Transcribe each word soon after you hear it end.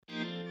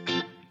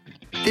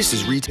This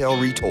is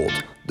Retail Retold,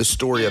 the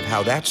story of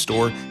how that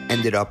store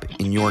ended up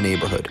in your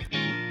neighborhood.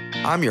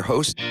 I'm your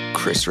host,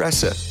 Chris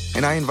Ressa,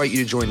 and I invite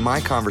you to join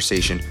my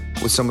conversation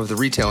with some of the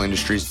retail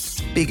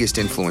industry's biggest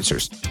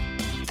influencers.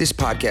 This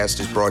podcast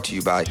is brought to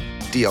you by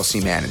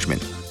DLC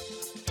Management.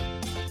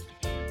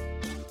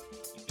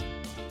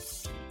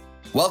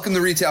 Welcome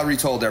to Retail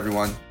Retold,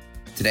 everyone.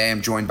 Today I'm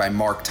joined by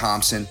Mark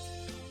Thompson.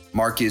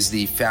 Mark is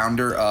the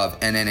founder of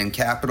NNN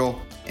Capital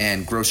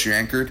and Grocery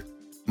Anchored.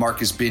 Mark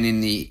has been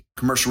in the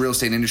commercial real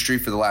estate industry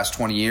for the last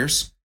 20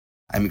 years.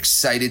 I'm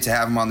excited to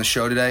have him on the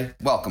show today.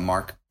 Welcome,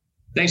 Mark.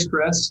 Thanks,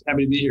 Chris.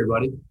 Happy to be here,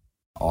 buddy.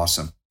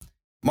 Awesome.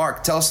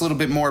 Mark, tell us a little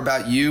bit more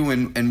about you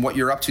and what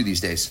you're up to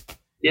these days.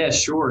 Yeah,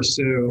 sure.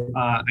 So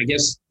I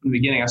guess in the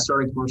beginning, I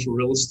started commercial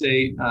real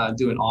estate,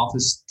 doing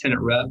office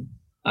tenant rep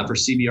for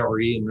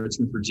CBRE in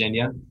Richmond,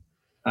 Virginia.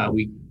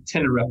 We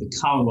tenant rep the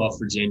Commonwealth,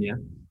 Virginia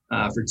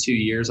for 2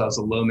 years. I was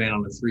a low man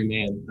on a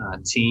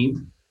 3-man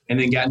team. And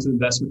then got into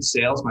investment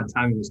sales. My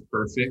timing was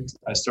perfect.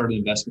 I started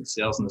investment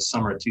sales in the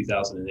summer of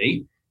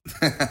 2008.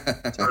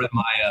 Started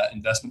my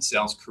investment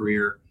sales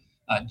career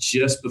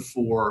just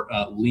before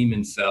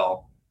Lehman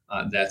fell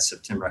that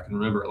September. I can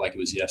remember it like it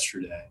was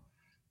yesterday.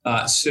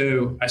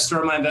 So I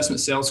started my investment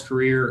sales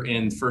career,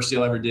 and the first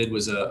deal I ever did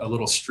was a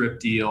little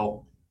strip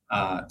deal,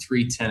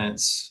 3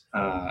 tenants.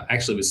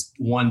 Actually, it was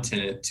 1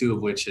 tenant, 2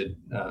 of which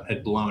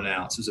had blown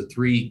out. So it was a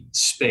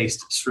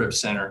 3-spaced strip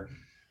center.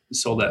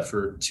 Sold that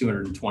for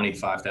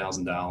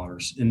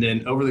 $225,000. And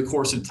then over the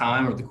course of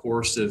time, or the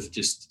course of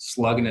just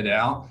slugging it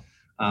out,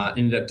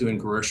 ended up doing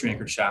grocery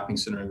anchored shopping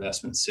center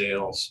investment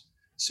sales.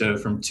 So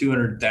from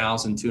 $200,000,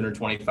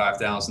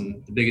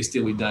 $225,000, the biggest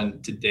deal we've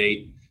done to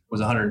date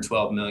was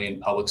 $112 million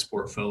Publix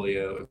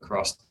portfolio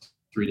across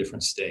 3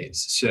 different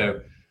states.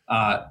 So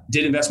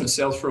did investment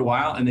sales for a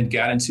while and then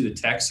got into the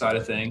tech side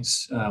of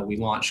things. We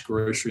launched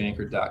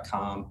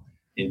groceryanchored.com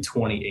in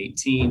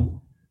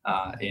 2018.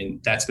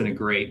 And that's been a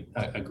great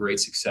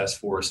success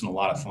for us and a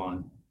lot of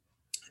fun.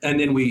 And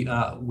then we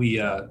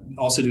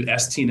also do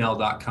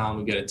STNL.com.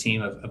 We've got a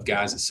team of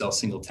guys that sell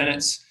single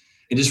tenants,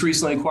 and just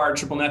recently acquired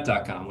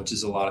TripleNet.com, which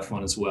is a lot of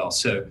fun as well.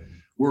 So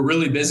we're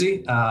really busy.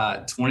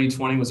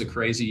 2020 was a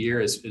crazy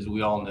year, as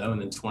we all know,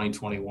 and then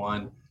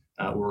 2021,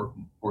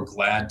 we're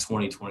glad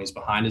 2020 is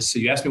behind us. So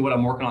you asked me what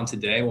I'm working on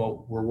today.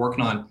 Well, we're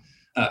working on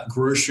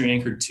Grocery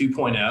Anchored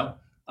 2.0.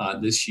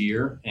 This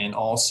year, and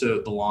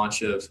also the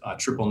launch of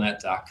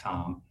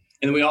TripleNet.com.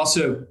 And then we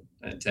also,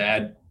 to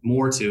add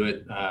more to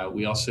it,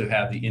 we also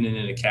have the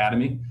NNN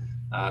Academy,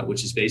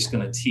 which is basically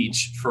going to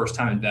teach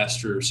first-time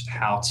investors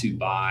how to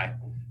buy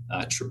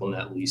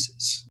TripleNet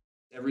leases.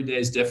 Every day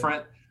is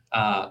different,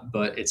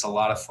 but it's a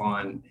lot of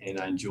fun,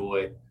 and I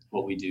enjoy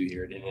what we do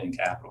here at NNN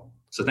Capital.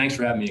 So thanks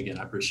for having me again.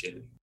 I appreciate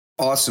it.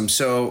 Awesome.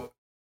 So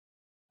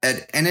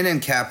at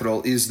NNN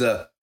Capital, is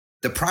the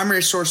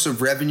primary source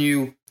of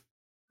revenue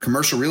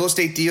commercial real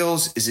estate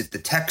deals? Is it the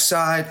tech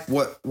side?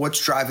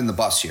 What's driving the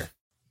bus here?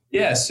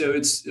 Yeah,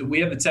 so we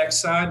have the tech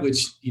side,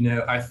 which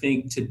I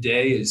think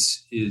today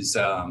is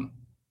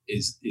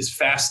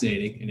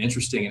fascinating and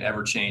interesting and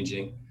ever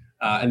changing.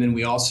 And then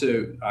we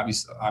also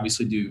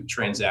obviously do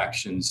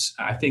transactions.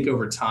 I think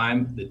over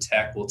time the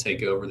tech will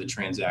take over the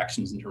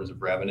transactions in terms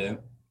of revenue.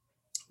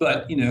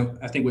 But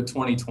I think with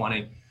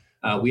 2020,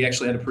 we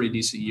actually had a pretty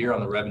decent year on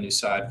the revenue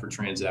side for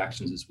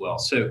transactions as well.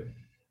 So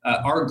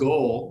our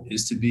goal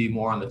is to be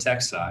more on the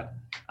tech side,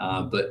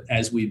 but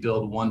as we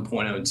build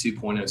 1.0 and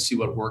 2.0, see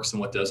what works and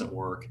what doesn't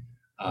work,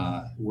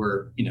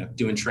 we're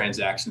doing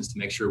transactions to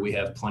make sure we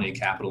have plenty of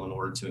capital in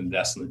order to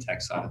invest in the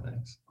tech side of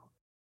things.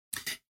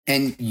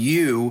 And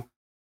you,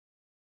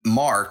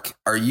 Mark,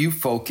 are you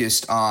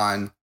focused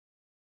on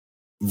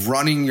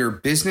running your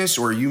business,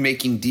 or are you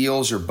making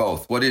deals, or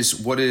both? What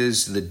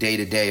is the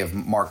day-to-day of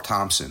Mark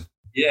Thompson?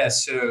 Yeah,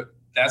 so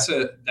that's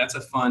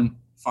a fun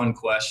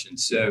question.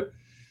 So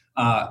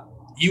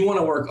you want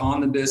to work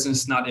on the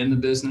business, not in the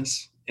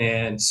business.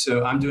 And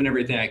so I'm doing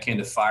everything I can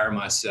to fire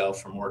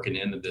myself from working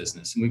in the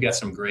business. And we've got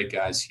some great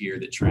guys here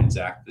that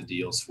transact the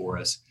deals for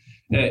us.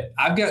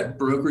 I've got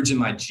brokerage in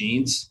my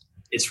genes.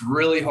 It's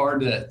really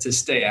hard to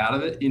stay out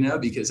of it,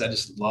 because I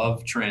just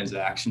love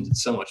transactions.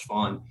 It's so much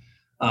fun.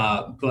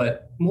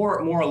 But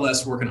more or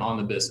less working on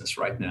the business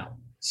right now.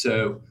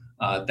 So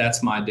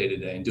that's my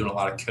day-to-day, and doing a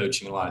lot of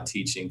coaching, a lot of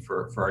teaching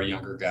for our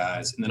younger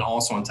guys. And then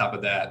also on top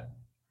of that,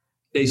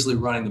 basically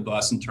running the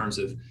bus in terms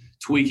of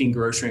tweaking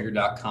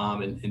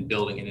groceryanchored.com and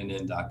building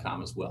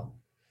NNN.com as well.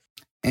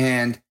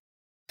 And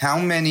how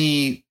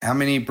many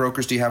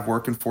brokers do you have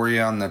working for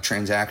you on the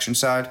transaction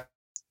side?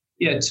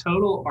 Yeah,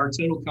 our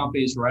total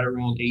company is right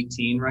around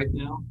 18 right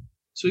now.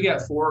 So we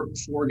got four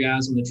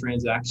guys on the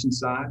transaction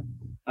side,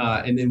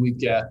 and then we've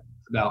got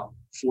about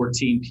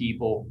 14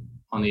 people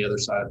on the other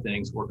side of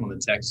things working on the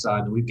tech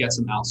side. And we've got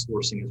some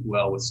outsourcing as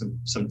well with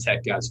some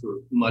tech guys who are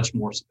much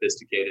more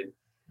sophisticated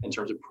in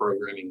terms of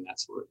programming and that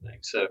sort of thing.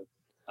 So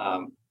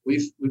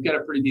we've got a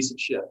pretty decent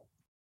ship.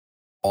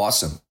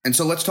 Awesome. And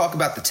so let's talk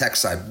about the tech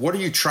side. What are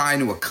you trying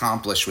to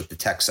accomplish with the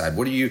tech side?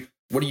 What are you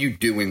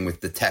doing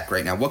with the tech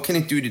right now? What can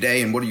it do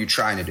today, and what are you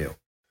trying to do?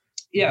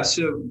 Yeah,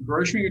 so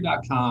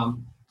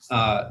groceryanchored.com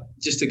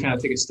just to kind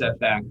of take a step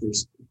back,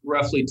 there's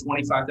roughly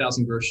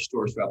 25,000 grocery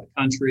stores throughout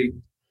the country.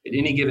 At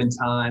any given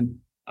time,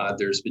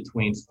 there's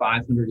between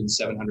 500 and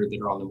 700 that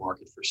are on the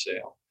market for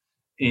sale.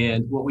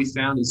 And what we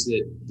found is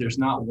that there's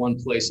not one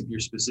place, if you're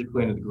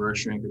specifically into the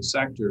grocery anchored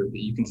sector, that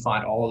you can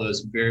find all of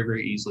those very,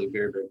 very easily,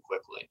 very, very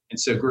quickly. And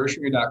so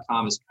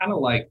groceryanchor.com is kind of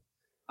like,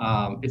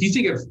 if you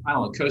think of, I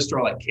don't know,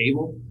 CoStar like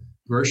cable,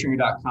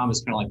 groceryanchor.com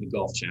is kind of like the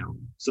Golf Channel.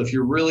 So if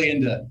you're really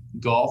into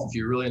golf, if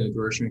you're really into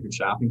grocery anchored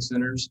shopping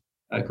centers,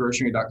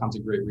 groceryanchor.com is a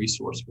great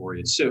resource for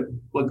you. So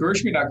what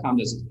groceryanchor.com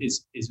does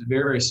is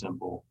very, very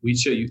simple. We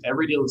show you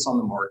every deal that's on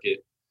the market.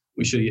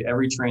 We show you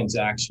every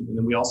transaction. And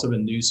then we also have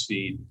a news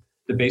feed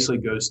that basically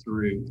goes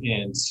through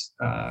and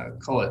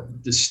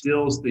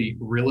distills the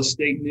real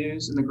estate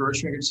news in the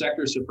grocery anchored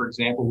sector. So for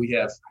example, we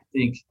have, I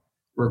think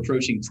we're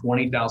approaching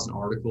 20,000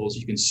 articles.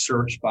 You can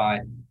search by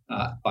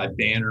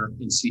banner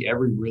and see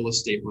every real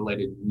estate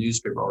related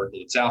newspaper article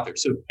that's out there.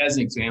 So as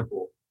an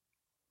example,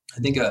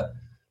 I think a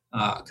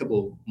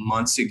couple of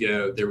months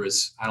ago, there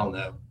was, I don't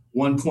know,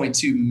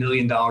 $1.2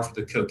 million worth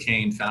of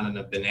cocaine found in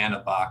a banana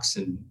box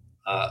in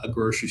a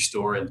grocery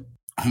store. And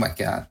oh my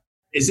God.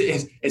 As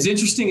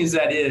interesting as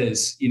that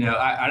is,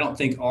 I don't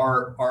think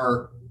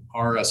our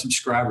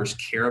subscribers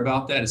care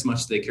about that as much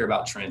as they care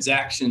about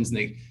transactions.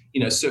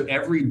 And so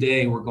every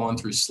day we're going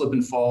through slip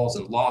and falls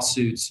and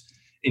lawsuits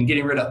and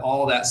getting rid of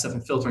all of that stuff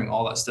and filtering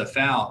all that stuff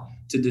out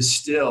to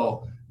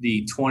distill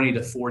the 20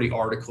 to 40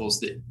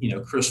 articles that,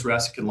 Chris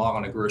Ressa can log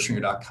on to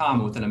groceryanchor.com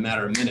and within a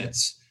matter of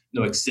minutes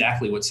know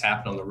exactly what's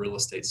happened on the real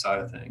estate side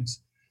of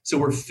things. So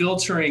we're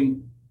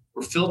filtering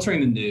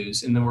the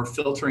news, and then we're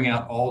filtering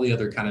out all the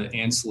other kind of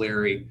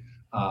ancillary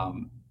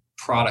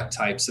product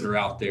types that are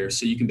out there.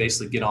 So you can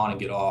basically get on and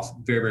get off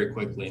very, very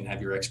quickly and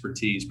have your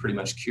expertise pretty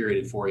much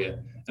curated for you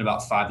in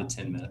about 5 to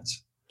 10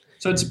 minutes.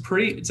 So it's a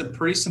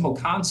pretty simple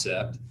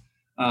concept,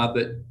 but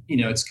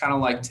it's kind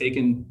of like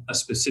taking a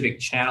specific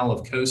channel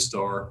of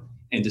CoStar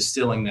and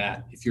distilling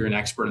that. If you're an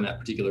expert in that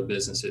particular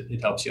business,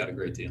 it helps you out a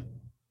great deal.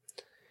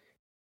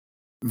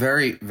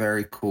 Very,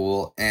 very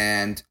cool.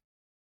 And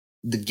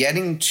the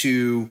getting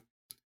to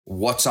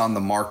what's on the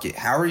market,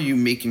 how are you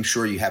making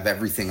sure you have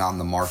everything on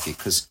the market?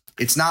 Because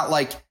it's not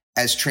like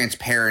as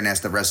transparent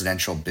as the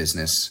residential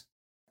business.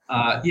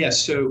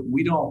 So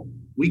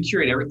we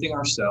curate everything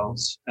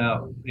ourselves,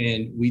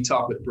 and we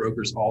talk with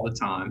brokers all the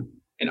time.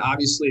 And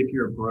obviously, if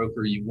you're a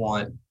broker, you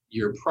want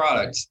your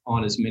product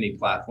on as many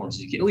platforms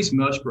as you can. At least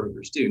most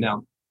brokers do.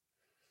 Now,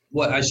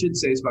 what I should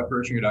say is about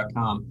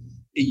groceryanchor.com,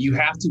 you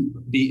have to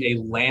be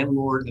a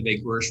landlord of a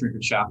grocery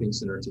anchored shopping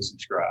center to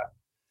subscribe.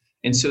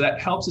 And so that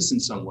helps us in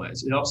some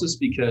ways. It helps us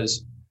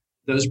because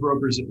those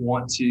brokers that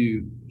want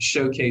to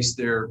showcase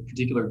their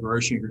particular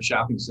grocery anchored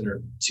shopping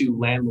center to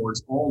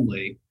landlords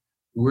only,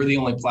 we're the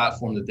only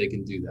platform that they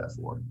can do that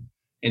for.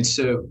 And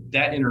so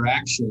that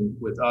interaction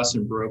with us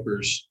and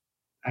brokers,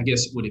 I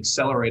guess, would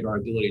accelerate our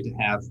ability to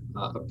have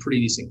a pretty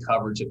decent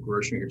coverage of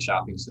grocery anchored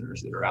shopping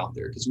centers that are out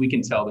there. Because we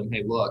can tell them,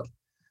 hey, look,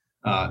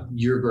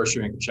 your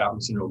grocery anchored shopping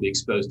center will be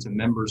exposed to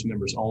members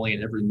only,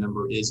 and every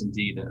member is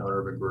indeed an owner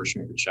of a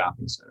grocery anchored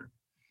shopping center.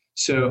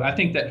 So I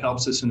think that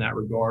helps us in that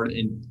regard.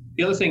 And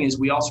the other thing is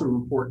we also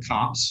report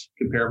comps,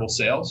 comparable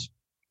sales.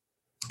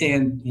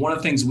 And one of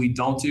the things we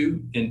don't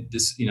do, and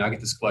this, I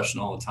get this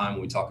question all the time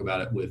when we talk about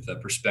it with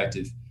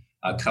prospective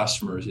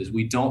customers, is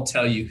we don't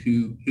tell you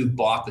who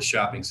bought the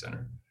shopping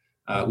center.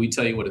 We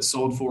tell you what it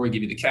sold for, we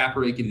give you the cap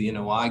rate, give you the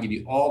NOI, give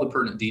you all the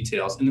pertinent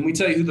details. And then we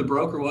tell you who the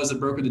broker was that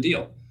brokered the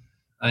deal.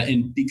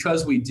 And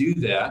because we do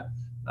that,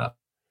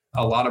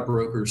 a lot of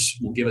brokers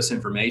will give us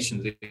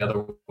information that they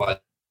otherwise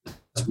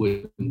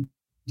wouldn't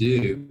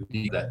do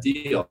that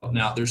deal.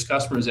 Now, there's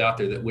customers out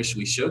there that wish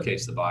we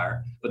showcase the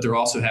buyer, but they're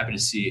also happy to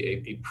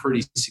see a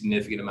pretty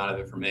significant amount of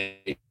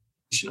information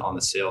on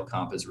the sale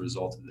comp as a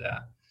result of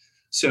that.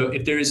 So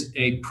if there's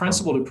a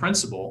principal to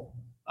principal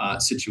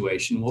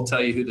situation, we'll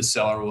tell you who the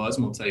seller was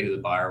and we'll tell you who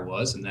the buyer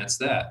was, and that's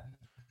that.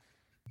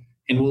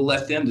 And we'll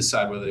let them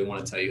decide whether they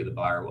want to tell you who the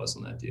buyer was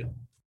on that deal.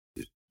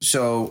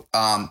 So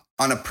on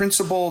a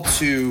principal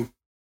to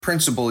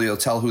principal, you'll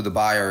tell who the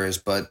buyer is,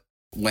 but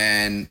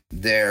when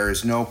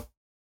there's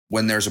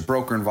a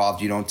broker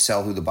involved, you don't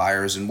tell who the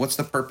buyer is. And what's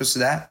the purpose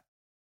of that?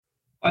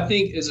 I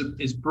think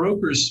as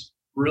brokers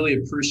really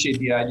appreciate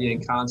the idea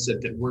and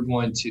concept that we're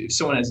going to, if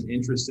someone has an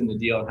interest in the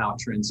deal and how it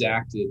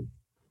transacted,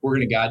 we're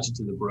going to guide you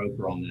to the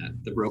broker on that,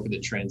 the broker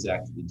that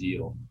transacted the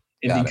deal.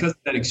 And because of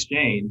that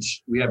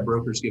exchange, we have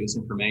brokers give us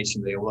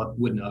information they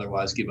wouldn't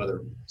otherwise give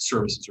other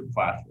services or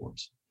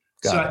platforms.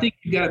 So I think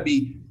you've got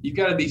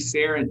to be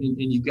fair and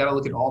you've got to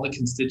look at all the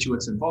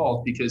constituents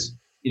involved, because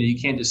you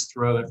can't just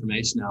throw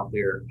information out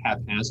there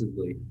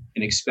haphazardly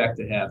and expect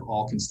to have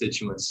all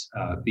constituents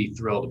be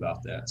thrilled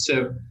about that.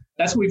 So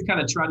that's what we've kind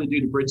of tried to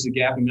do to bridge the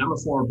gap. I mean, I'm a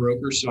former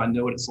broker, so I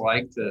know what it's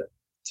like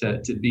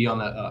to be on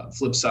the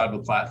flip side of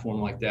a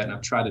platform like that. And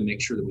I've tried to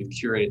make sure that we've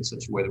curated in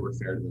such a way that we're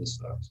fair to those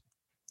folks.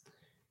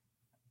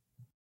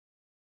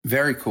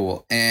 Very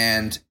cool.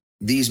 And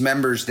these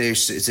members,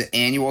 it's an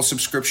annual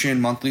subscription,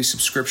 monthly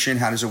subscription.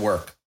 How does it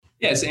work?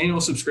 Yeah, it's an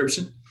annual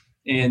subscription.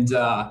 And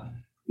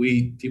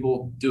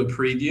people do a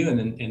preview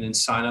and then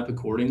sign up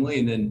accordingly.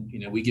 And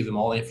then, we give them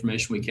all the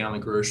information we can on the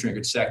grocery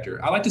anchored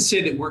sector. I like to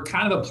say that we're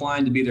kind of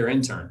applying to be their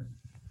intern.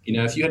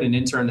 If you had an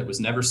intern that was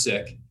never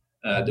sick,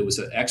 that was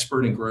an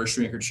expert in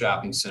grocery anchored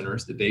shopping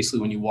centers, that basically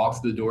when you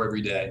walk through the door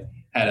every day,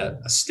 had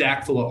a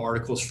stack full of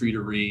articles for you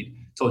to read,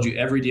 told you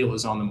every deal that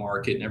was on the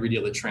market and every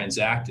deal that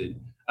transacted,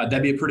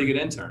 that'd be a pretty good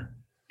intern.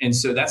 And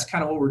so that's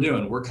kind of what we're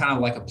doing. We're kind of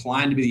like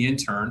applying to be the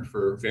intern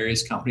for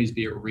various companies,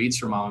 be it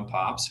REITs or mom and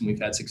pops, and we've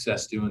had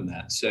success doing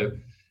that. So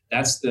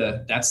that's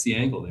the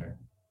angle there.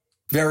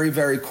 Very,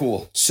 very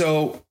cool.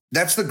 So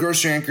that's the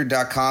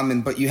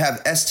groceryanchor.com, but you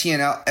have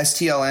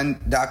STLN.com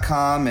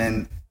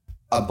and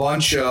a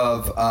bunch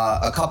of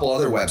a couple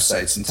other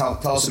websites. And tell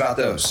us about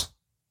those.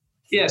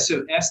 Yeah,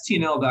 so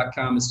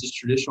STNL.com is just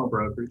traditional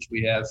brokerage.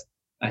 We have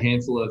a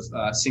handful of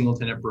single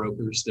tenant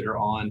brokers that are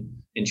on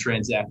and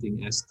transacting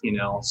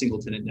STNL,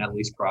 single tenant net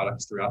lease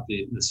products throughout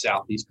the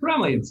Southeast,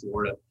 primarily in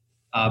Florida.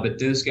 But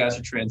those guys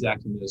are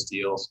transacting those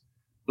deals.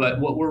 But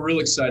what we're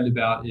really excited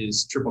about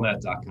is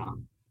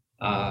TripleNet.com.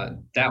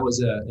 That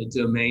was a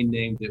domain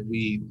name that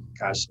we,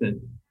 spent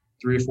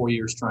 3 or 4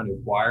 years trying to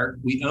acquire.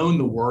 We own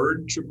the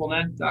word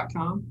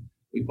TripleNet.com.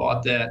 We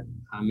bought that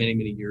many,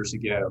 many years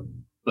ago.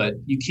 But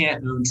you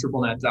can't own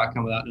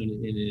TripleNet.com without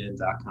owning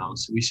NNN.com.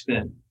 So we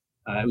spent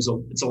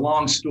it's a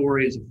long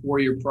story. It's a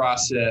 4-year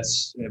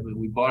process.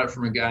 We bought it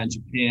from a guy in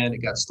Japan. It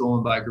got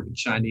stolen by a group of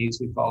Chinese.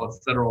 We filed a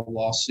federal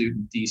lawsuit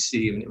in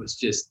DC. I mean, it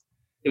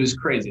was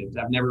crazy.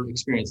 I've never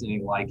experienced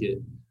anything like it.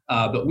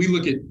 But we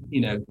look at,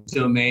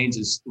 domains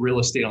as real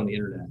estate on the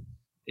internet.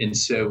 And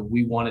so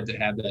we wanted to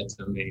have that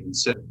domain.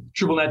 So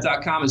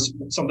TripleNet.com is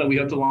something we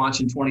hope to launch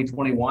in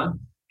 2021.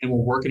 And we're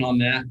working on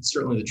that.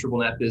 Certainly the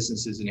TripleNet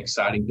business is an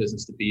exciting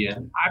business to be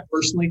in. I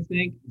personally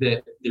think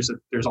that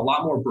there's a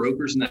lot more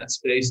brokers in that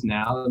space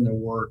now than there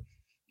were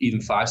even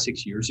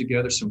 5-6 years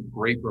ago. There's some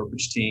great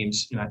brokerage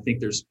teams. And I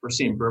think we're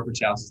seeing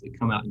brokerage houses that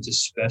come out and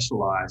just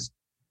specialize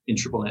in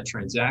TripleNet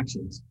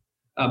transactions.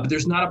 But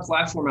there's not a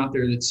platform out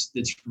there that's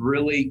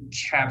really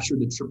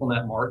captured the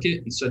TripleNet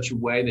market in such a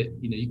way that,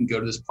 you can go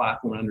to this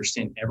platform and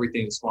understand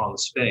everything that's going on in the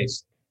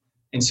space.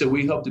 And so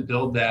we hope to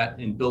build that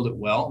and build it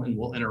well, and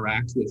we'll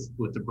interact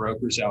with the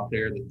brokers out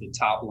there, the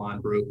top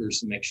line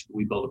brokers, to make sure that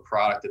we build a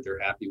product that they're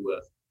happy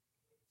with.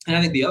 And I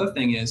think the other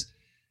thing is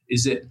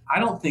that I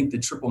don't think the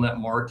TripleNet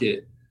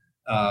market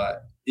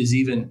is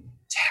even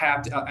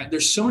tapped.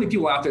 There's so many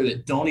people out there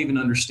that don't even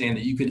understand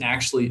that you can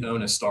actually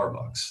own a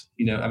Starbucks.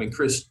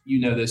 Chris,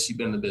 this, you've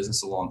been in the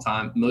business a long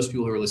time. Most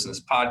people who are listening to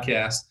this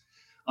podcast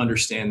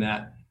understand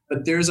that.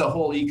 But there's a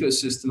whole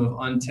ecosystem of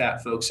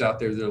untapped folks out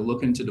there that are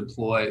looking to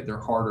deploy their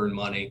hard-earned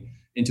money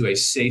into a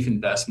safe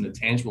investment, a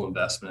tangible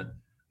investment.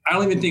 I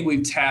don't even think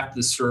we've tapped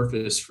the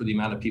surface for the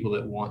amount of people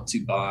that want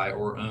to buy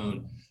or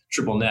own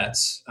triple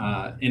nets.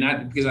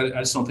 Because I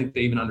just don't think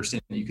they even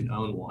understand that you can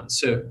own one.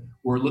 So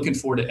we're looking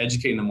forward to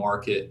educating the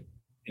market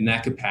in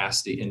that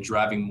capacity and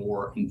driving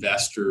more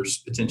investors,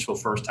 potential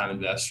first-time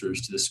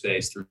investors, to the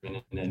space through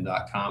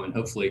NNN.com. And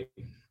hopefully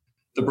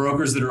the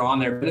brokers that are on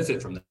there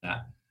benefit from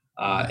that.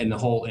 And the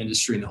whole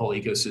industry and the whole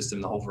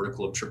ecosystem, the whole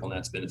vertical of triple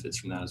nets benefits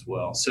from that as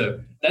well. So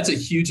that's a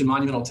huge and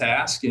monumental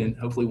task, and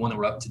hopefully one that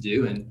we're up to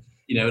do. And,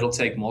 it'll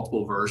take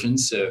multiple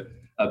versions. So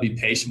be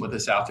patient with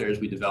us out there as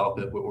we develop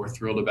it. But we're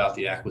thrilled about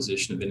the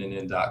acquisition of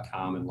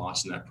NNN.com and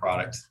launching that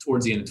product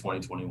towards the end of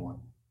 2021.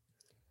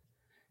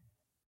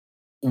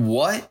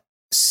 What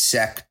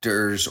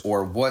sectors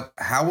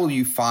how will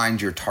you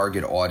find your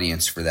target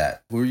audience for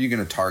that? Who are you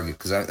going to target?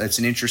 Because that's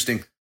an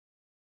interesting,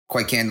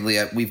 quite candidly,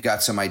 we've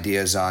got some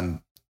ideas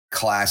on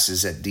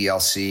classes at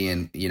DLC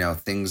and,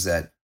 things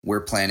that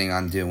we're planning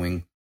on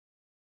doing.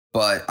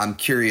 But I'm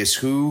curious,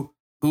 who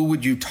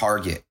would you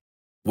target?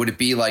 Would it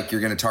be like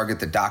you're going to target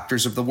the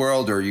doctors of the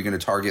world, or are you going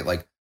to target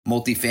like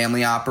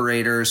multifamily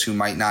operators who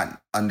might not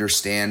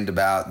understand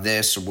about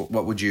this? Or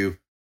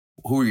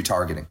who are you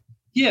targeting?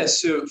 Yeah.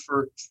 So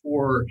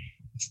for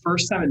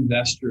first-time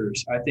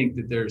investors, I think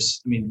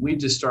that we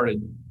just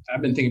started,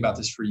 I've been thinking about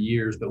this for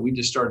years, but we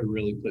just started to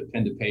really put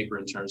pen to paper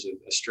in terms of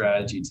a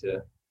strategy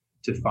to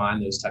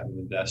find those type of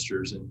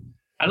investors. And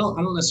I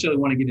don't necessarily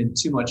want to get in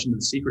too much into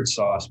the secret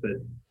sauce, but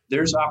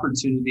there's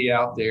opportunity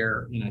out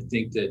there. And I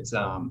think that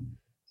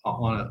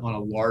on a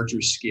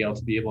larger scale,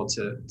 to be able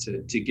to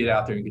get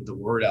out there and get the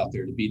word out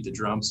there, to beat the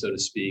drum, so to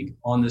speak,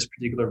 on this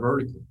particular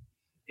vertical.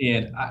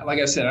 And like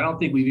I said, I don't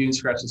think we've even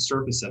scratched the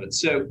surface of it.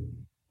 So,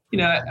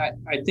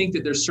 I think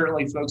that there's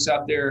certainly folks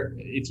out there,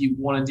 if you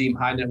want to deem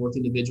high net worth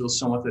individuals,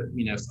 someone with,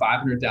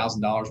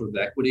 $500,000 worth of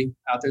equity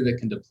out there that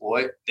can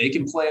deploy, they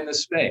can play in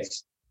this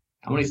space.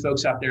 How many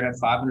folks out there have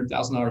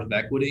 $500,000 of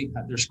equity?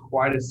 There's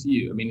quite a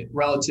few.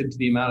 Relative to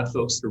the amount of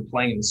folks that are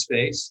playing in the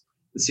space,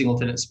 the single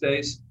tenant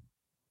space,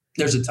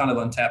 there's a ton of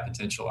untapped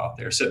potential out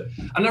there. So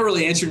I'm not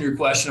really answering your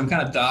question. I'm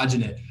kind of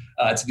dodging it,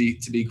 to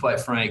be quite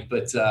frank.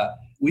 But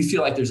we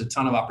feel like there's a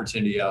ton of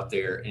opportunity out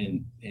there,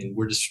 and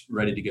we're just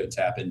ready to go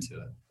tap into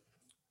it.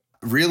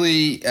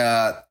 Really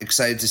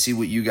excited to see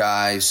what you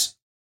guys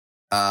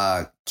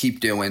keep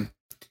doing.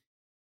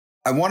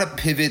 I want to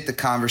pivot the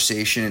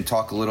conversation and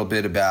talk a little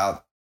bit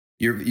about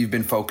you've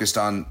been focused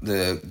on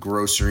the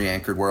grocery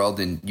anchored world,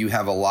 and you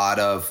have a lot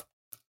of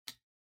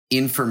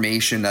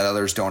information that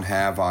others don't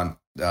have on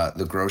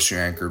the grocery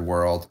anchored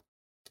world.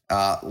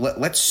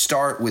 Let's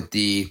start with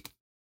the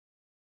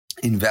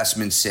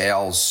investment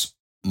sales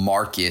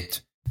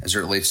market as it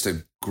relates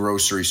to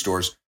grocery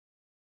stores.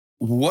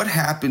 What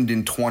happened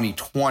in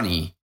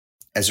 2020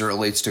 as it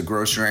relates to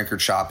grocery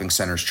anchored shopping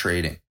centers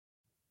trading?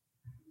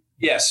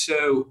 Yeah,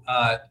 so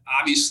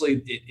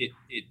obviously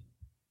it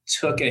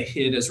took a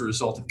hit as a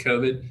result of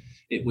COVID.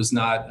 It was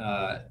not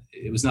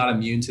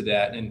immune to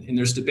that, and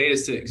there's debate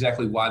as to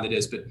exactly why that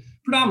is, but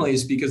predominantly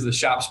it's because of the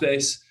shop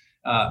space.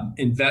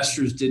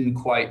 Investors didn't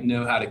quite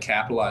know how to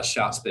capitalize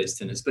shop space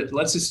tenants. But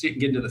let's just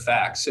get into the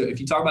facts. So if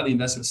you talk about the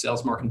investment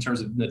sales market in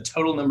terms of the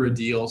total number of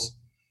deals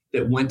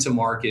that went to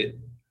market,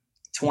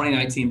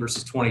 2019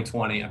 versus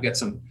 2020, I've got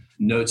some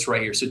notes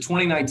right here. So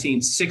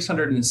 2019,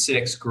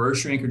 606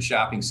 grocery anchored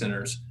shopping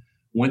centers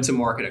went to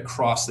market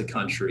across the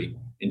country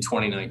in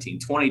 2019.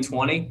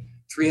 2020,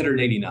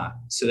 389.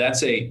 So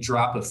that's a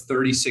drop of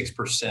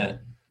 36%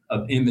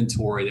 of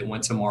inventory that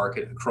went to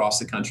market across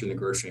the country in the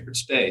grocery anchored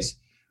space.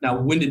 Now,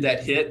 when did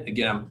that hit?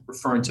 Again, I'm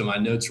referring to my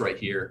notes right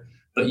here,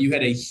 but you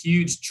had a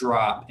huge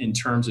drop in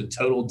terms of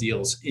total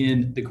deals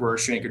in the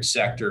grocery anchored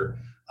sector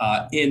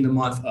in the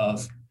month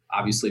of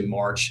obviously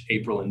March,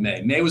 April, and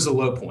May. May was a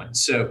low point.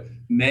 So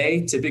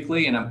May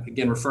typically, and I'm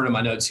again referring to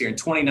my notes here, in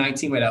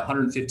 2019, we had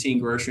 115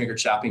 grocery anchored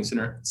shopping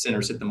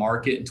centers hit the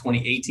market. In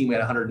 2018, we had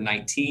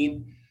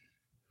 119.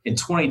 In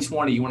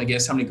 2020, you want to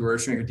guess how many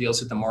grocery anchored deals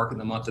hit the market in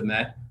the month of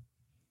May?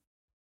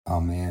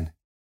 Oh, man.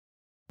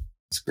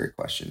 That's a great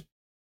question.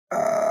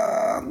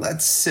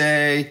 Let's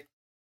say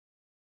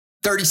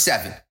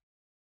 37.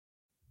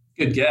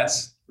 Good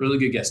guess. Really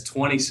good guess.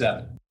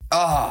 27.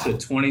 So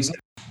 27.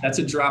 That's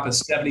a drop of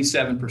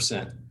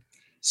 77%.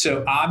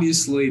 So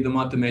obviously the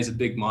month of May is a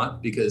big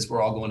month because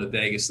we're all going to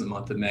Vegas in the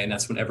month of May. And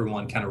that's when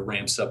everyone kind of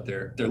ramps up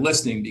their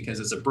listening, because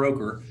as a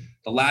broker,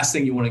 the last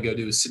thing you want to go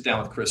do is sit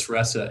down with Chris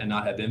Ressa and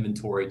not have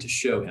inventory to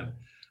show him.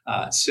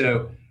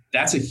 So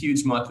that's a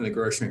huge month in the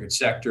grocery anchored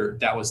sector.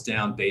 That was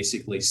down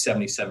basically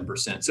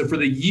 77%. So for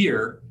the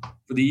year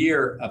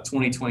of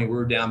 2020, we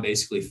were down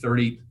basically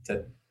 30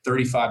 to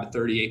 35 to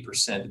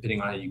 38%, depending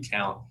on how you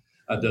count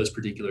those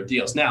particular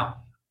deals.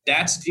 Now,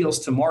 that's deals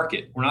to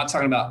market. We're not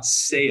talking about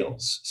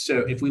sales. So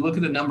if we look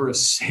at the number of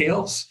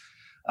sales,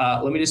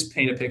 let me just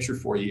paint a picture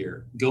for you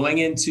here. Going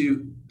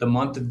into the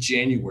month of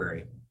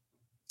January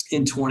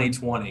in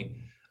 2020,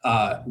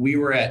 we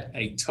were at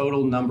a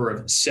total number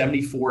of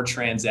 74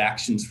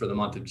 transactions for the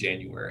month of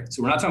January.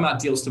 So we're not talking about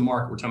deals to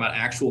market. We're talking about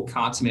actual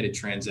consummated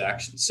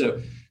transactions.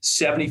 So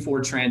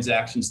 74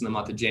 transactions in the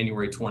month of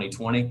January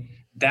 2020.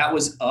 That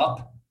was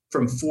up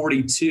from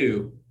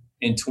 42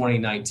 in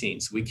 2019.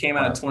 So we came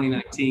out of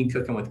 2019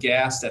 cooking with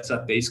gas. That's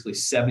up basically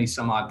 70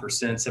 some odd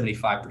percent,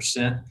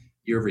 75%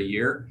 year over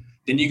year.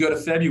 Then you go to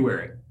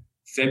February.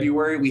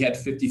 February, we had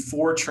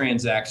 54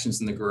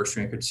 transactions in the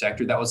grocery anchored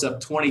sector. That was up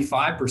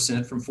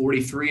 25% from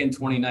 43 in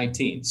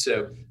 2019.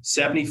 So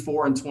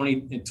 74 in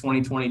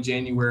 2020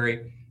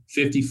 January,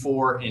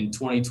 54 in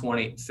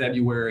 2020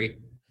 February,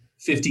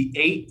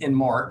 58 in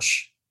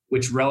March,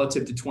 which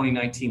relative to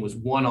 2019 was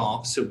one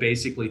off. So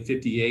basically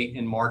 58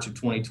 in March of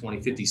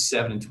 2020,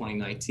 57 in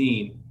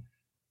 2019.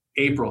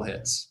 April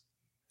hits.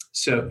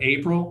 So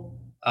April,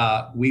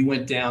 we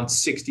went down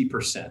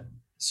 60%.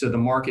 So the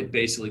market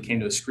basically came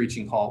to a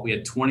screeching halt. We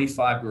had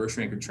 25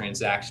 grocery anchored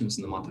transactions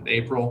in the month of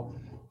April.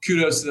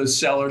 Kudos to those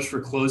sellers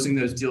for closing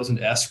those deals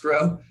in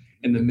escrow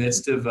in the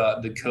midst of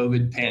the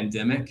COVID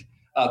pandemic.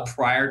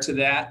 Prior to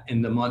that,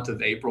 in the month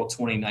of April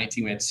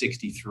 2019, we had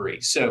 63.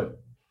 So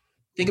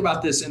think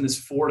about this in this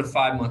 4 to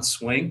 5 month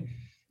swing.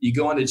 You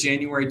go into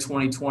January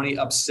 2020,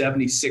 up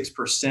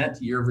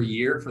 76% year over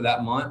year for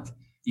that month.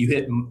 You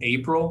hit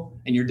April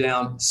and you're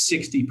down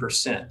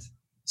 60%.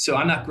 So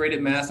I'm not great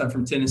at math. I'm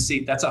from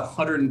Tennessee. That's a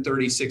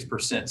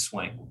 136%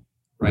 swing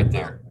right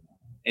there.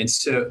 And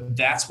so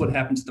that's what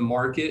happened to the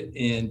market.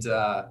 And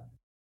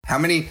how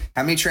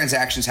many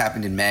transactions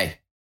happened in May?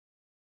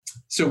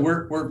 So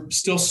we're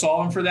still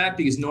solving for that,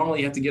 because normally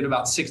you have to get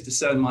about 6 to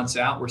 7 months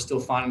out. We're still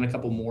finding a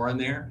couple more in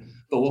there,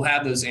 but we'll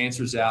have those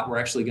answers out. We're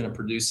actually going to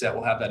produce that.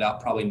 We'll have that out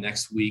probably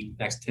next week,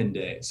 next 10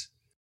 days.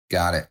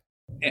 Got it.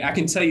 And I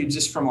can tell you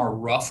just from our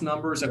rough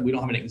numbers that we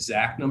don't have an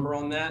exact number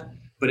on that,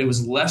 but it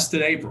was less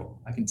than April.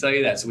 I can tell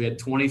you that. So we had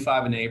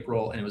 25 in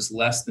April, and it was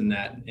less than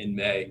that in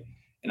May.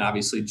 And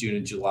obviously June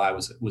and July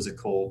was a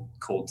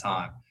cold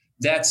time.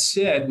 That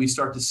said, we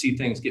start to see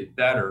things get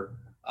better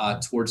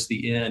towards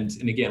the end.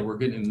 And again, we're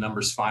getting the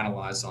numbers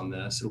finalized on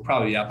this. It'll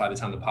probably be out by the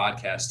time the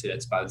podcast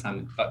hits, by the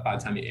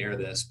time you air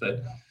this.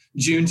 But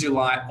June,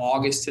 July,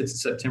 August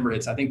hits, September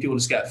hits. I think people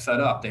just got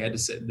fed up. They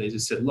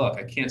just said, look,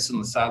 I can't sit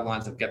on the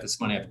sidelines. I've got this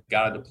money. I've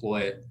got to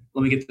deploy it.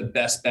 Let me get the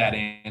best bad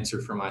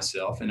answer for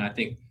myself. And I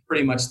think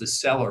pretty much the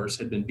sellers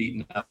had been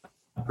beaten up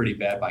pretty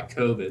bad by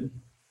COVID.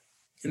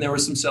 And there were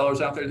some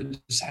sellers out there that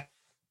just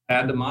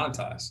had to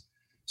monetize.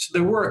 So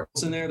there were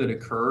in there that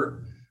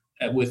occurred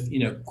with,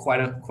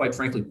 quite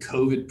frankly,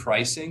 COVID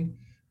pricing.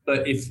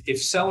 But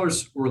if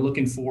sellers were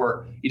looking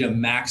for,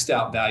 maxed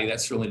out value,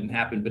 that certainly didn't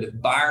happen. But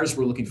if buyers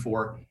were looking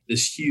for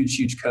this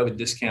huge COVID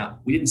discount,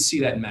 we didn't see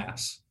that in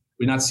mass.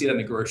 We did not see that in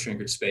the grocery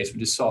anchored space. We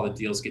just saw the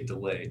deals get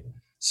delayed.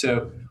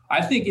 So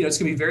I think, it's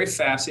going to be very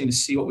fascinating to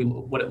see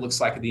what it looks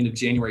like at the end of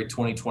January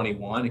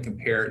 2021 and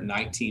compare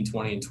 19,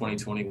 20, and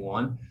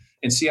 2021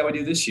 and see how we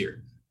do this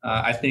year.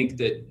 I think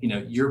that,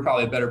 you're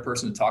probably a better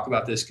person to talk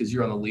about this because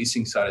you're on the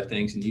leasing side of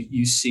things and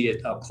you see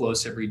it up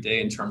close every day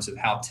in terms of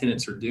how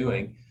tenants are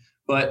doing.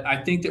 But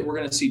I think that we're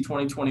going to see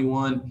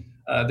 2021,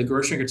 the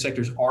grocery anchored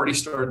sector's already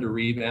started to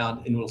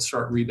rebound and will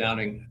start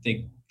rebounding. I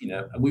think,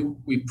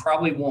 we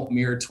probably won't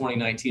mirror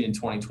 2019 and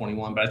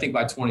 2021, but I think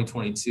by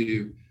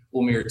 2022,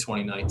 we'll mirror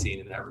 2019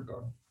 in that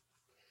regard.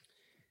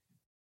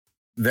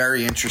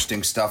 Very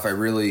interesting stuff.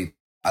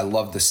 I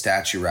love the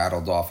stats you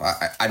rattled off.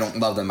 I don't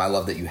love them. I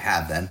love that you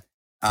have them.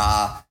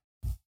 How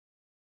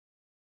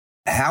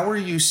are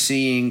you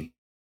seeing,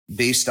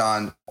 based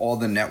on all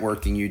the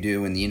networking you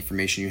do and the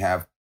information you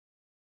have,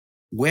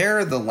 where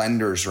are the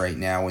lenders right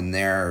now in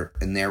their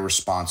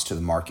response to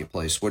the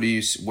marketplace? What are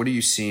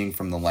you seeing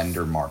from the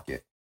lender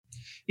market?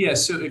 Yeah,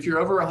 so if you're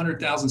over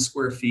 100,000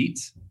 square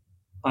feet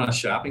on a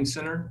shopping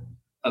center,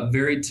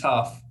 very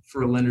tough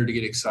for a lender to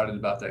get excited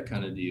about that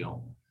kind of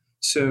deal.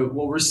 So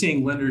what we're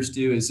seeing lenders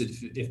do is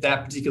if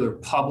that particular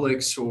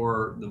Publix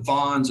or the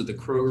Vons or the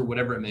Kroger,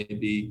 whatever it may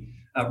be,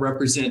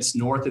 represents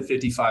north of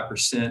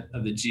 55%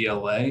 of the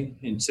GLA,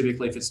 and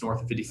typically if it's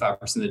north of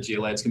 55% of the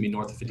GLA, it's going to be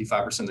north of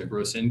 55% of their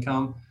gross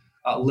income.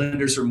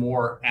 Lenders are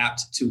more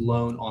apt to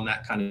loan on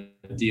that kind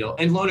of deal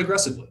and loan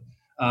aggressively.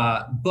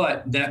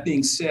 But that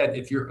being said,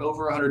 if you're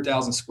over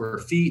 100,000 square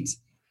feet,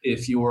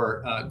 if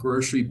your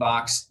grocery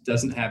box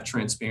doesn't have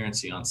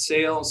transparency on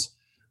sales,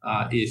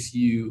 if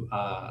you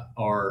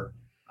are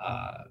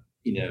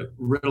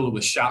riddled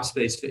with shop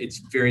space, it's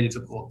very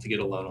difficult to get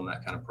a loan on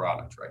that kind of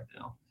product right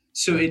now.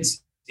 So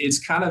it's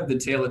kind of the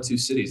tale of two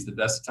cities, the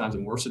best of times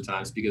and worst of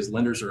times, because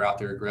lenders are out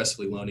there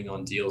aggressively loaning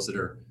on deals that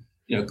are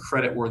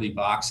credit-worthy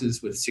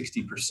boxes with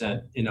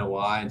 60%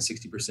 NOI and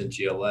 60%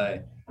 GLA.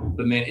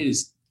 But man, it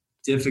is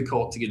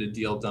difficult to get a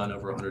deal done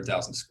over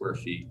 100,000 square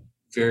feet.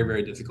 Very,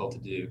 very difficult to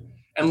do.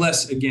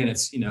 Unless, again,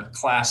 it's,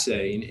 Class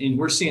A. And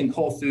we're seeing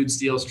Whole Foods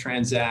deals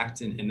transact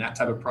in that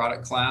type of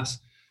product class.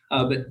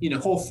 But,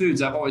 Whole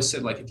Foods, I've always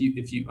said, like,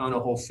 if you own a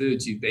Whole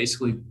Foods, you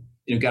basically,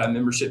 got a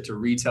membership to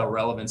retail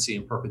relevancy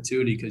and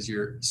perpetuity because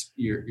your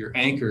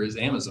anchor is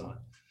Amazon.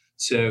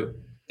 So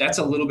that's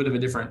a little bit of a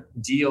different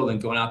deal than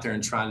going out there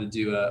and trying to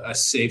do a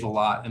save a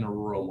lot in a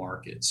rural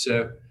market.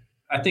 So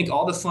I think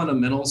all the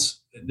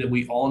fundamentals that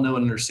we all know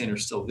and understand are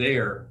still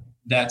there.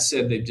 That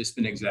said, they've just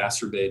been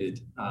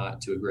exacerbated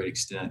to a great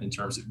extent in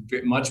terms of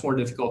much more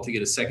difficult to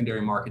get a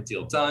secondary market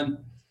deal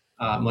done,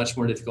 much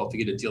more difficult to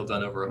get a deal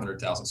done over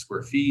 100,000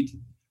 square feet.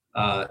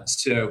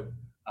 So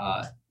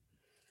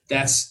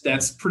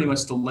that's pretty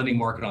much the lending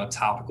market on a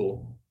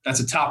topical. That's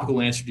a topical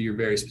answer to your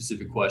very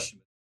specific question.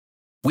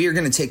 We are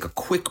going to take a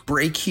quick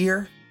break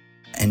here,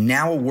 and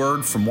now a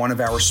word from one of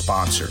our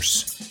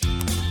sponsors.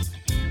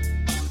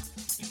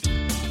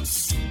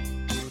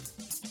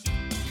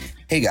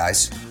 Hey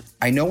guys,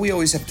 I know we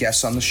always have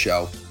guests on the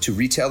show to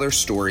retell their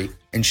story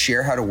and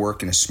share how to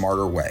work in a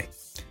smarter way.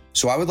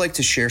 So I would like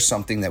to share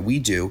something that we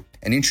do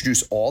and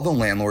introduce all the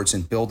landlords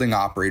and building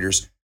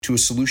operators to a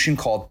solution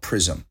called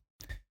Prism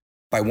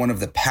by one of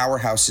the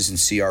powerhouses in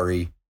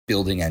CRE,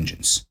 Building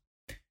Engines.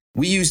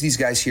 We use these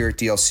guys here at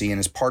DLC, and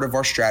as part of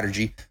our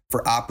strategy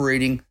for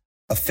operating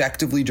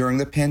effectively during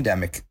the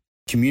pandemic,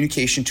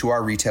 communication to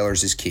our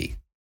retailers is key.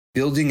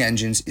 Building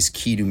Engines is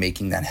key to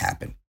making that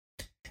happen.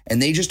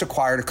 And they just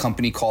acquired a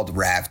company called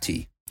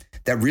RAVT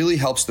that really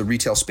helps the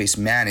retail space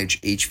manage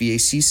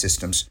HVAC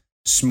systems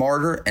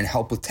smarter and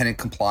help with tenant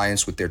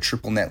compliance with their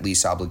triple net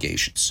lease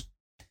obligations.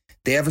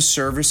 They have a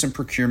service and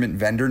procurement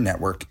vendor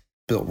network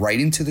built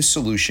right into the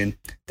solution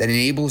that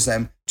enables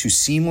them to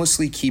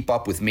seamlessly keep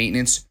up with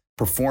maintenance,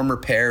 perform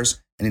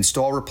repairs, and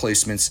install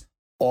replacements,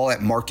 all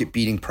at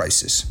market-beating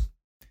prices.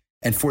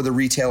 And for the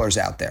retailers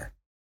out there,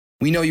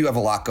 we know you have a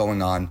lot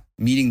going on,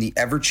 meeting the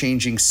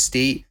ever-changing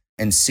state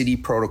and city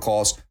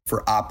protocols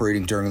for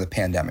operating during the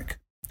pandemic.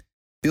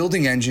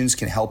 Building Engines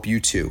can help you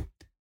too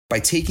by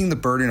taking the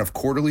burden of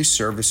quarterly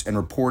service and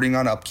reporting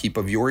on upkeep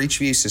of your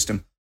HVAC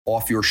system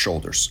off your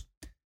shoulders.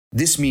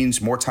 This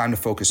means more time to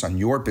focus on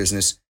your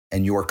business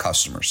and your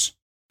customers.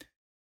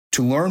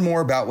 To learn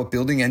more about what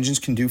Building Engines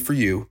can do for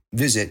you,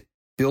 visit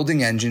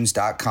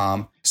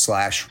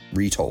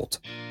buildingengines.com/retold.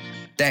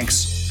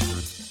 Thanks.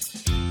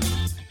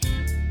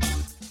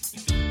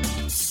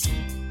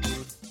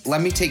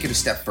 Let me take it a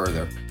step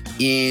further.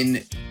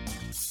 In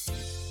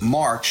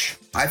March,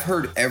 I've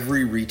heard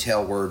every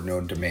retail word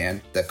known to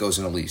man that goes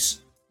in a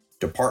lease.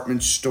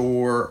 Department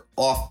store,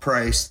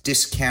 off-price,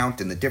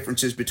 discount, and the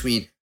differences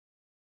between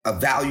a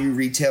value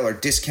retailer,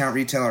 discount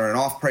retailer, and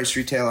off-price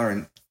retailer,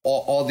 and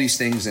all these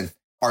things, and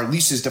our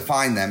leases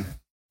define them.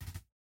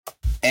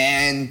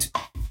 And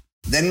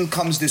then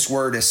comes this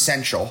word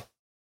essential,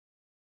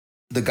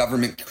 the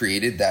government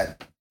created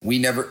that we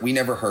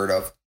never heard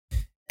of.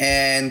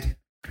 And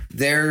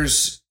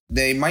there's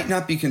they might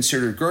not be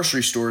considered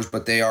grocery stores,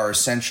 but they are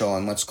essential.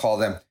 And let's call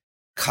them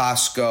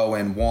Costco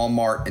and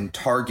Walmart and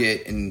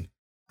Target and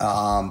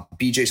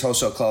BJ's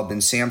Wholesale Club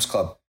and Sam's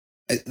Club.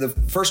 The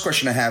first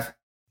question I have.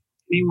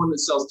 Anyone that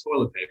sells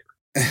toilet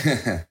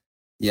paper.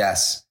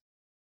 Yes.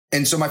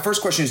 And so my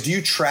first question is, do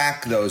you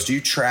track those? Do you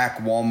track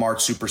Walmart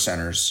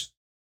Supercenters?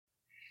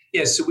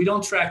 Yeah, so we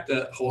don't track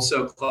the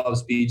wholesale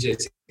clubs,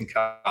 BJ's and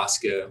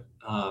Costco,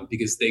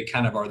 because they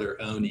kind of are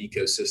their own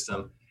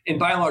ecosystem. And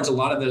by and large, a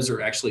lot of those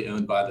are actually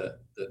owned by the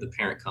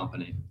parent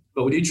company.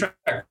 But we do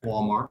track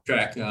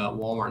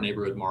Walmart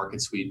neighborhood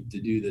markets. We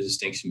do the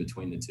distinction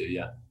between the two,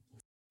 yeah.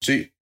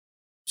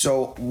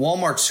 So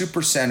Walmart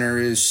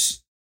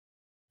Supercenter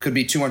could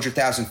be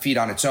 200,000 feet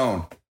on its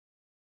own.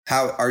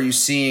 How are you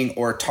seeing,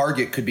 or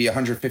Target could be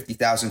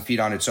 150,000 feet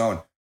on its own?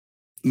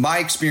 My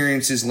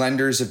experience is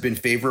lenders have been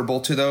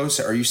favorable to those.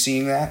 Are you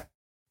seeing that?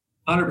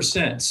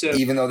 100%. So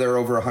even though they're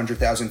over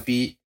 100,000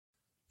 feet?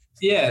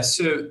 Yeah.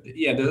 So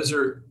yeah, those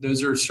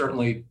are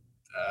certainly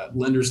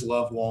lenders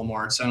love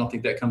Walmart. So I don't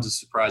think that comes as a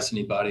surprise to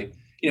anybody.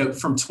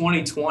 From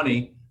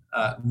 2020,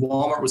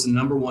 Walmart was the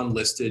number one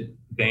listed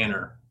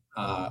banner.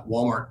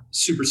 Walmart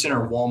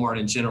Supercenter, Walmart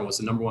in general was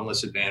the number one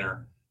listed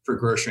banner for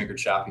grocery anchored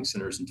shopping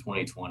centers in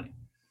 2020.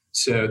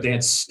 So they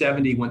had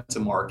 70 went to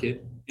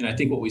market. And I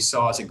think what we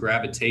saw is a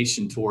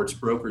gravitation towards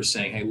brokers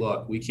saying, hey,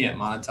 look, we can't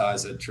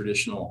monetize a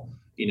traditional,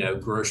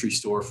 grocery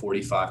store,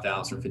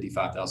 45,000 or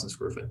 55,000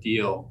 square foot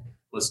deal.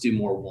 Let's do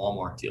more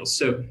Walmart deals.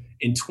 So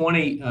in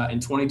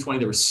 2020,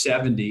 there were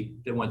 70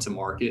 that went to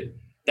market.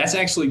 That's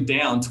actually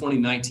down.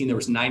 2019, there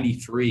was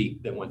 93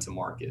 that went to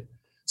market.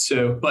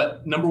 So,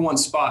 but number one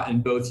spot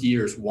in both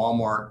years,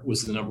 Walmart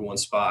was the number one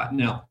spot.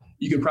 Now,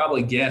 you could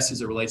probably guess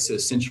as it relates to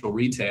essential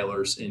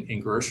retailers in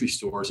grocery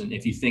stores. And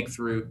if you think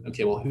through,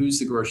 okay, well, who's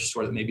the grocery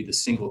store that may be the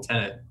single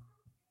tenant?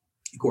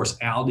 Of course,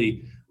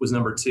 Aldi was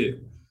number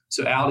two.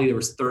 So Aldi, there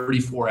was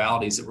 34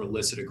 Aldis that were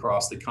listed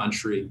across the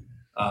country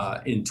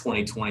in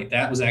 2020.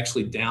 That was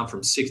actually down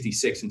from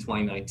 66 in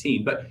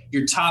 2019. But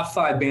your top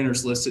five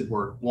banners listed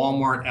were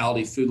Walmart,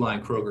 Aldi, Food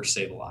Lion, Kroger,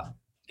 Save-A-Lot,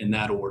 in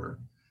that order.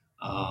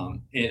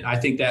 And I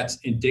think that's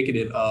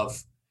indicative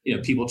of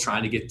people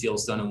trying to get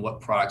deals done and what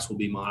products will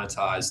be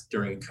monetized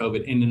during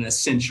COVID in an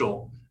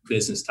essential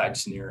business type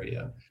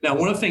scenario. Now,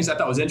 one of the things I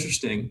thought was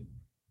interesting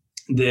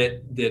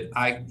that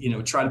I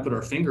try to put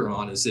our finger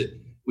on is that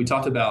we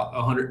talked about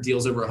 100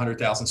 deals over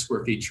 100,000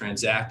 square feet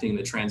transacting.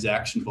 The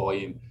transaction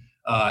volume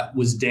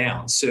was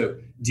down. So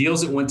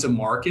deals that went to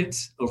market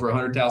over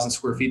 100,000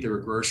 square feet that were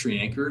grocery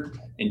anchored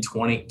in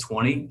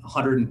 2020,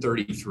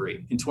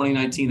 133. In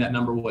 2019, that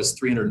number was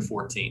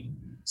 314.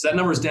 So that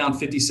number is down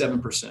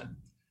 57%.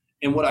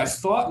 And what I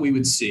thought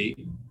we'd see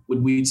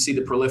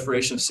the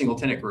proliferation of single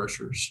tenant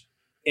grocers.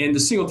 And the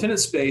single tenant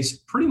space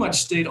pretty much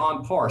stayed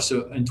on par.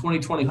 So in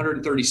 2020,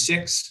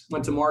 136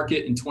 went to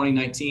market. In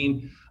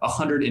 2019,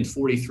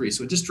 143.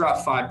 So it just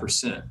dropped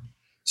 5%.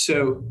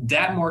 So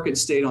that market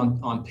stayed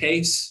on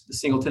pace, the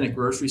single tenant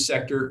grocery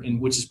sector, and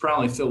which is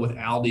probably filled with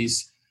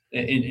Aldi's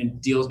and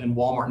deals in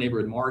Walmart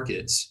neighborhood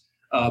markets.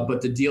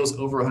 But the deals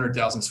over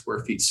 100,000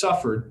 square feet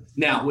suffered.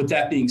 Now, with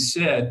that being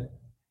said,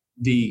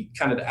 the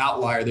kind of the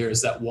outlier there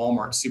is that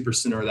Walmart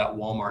Supercenter, that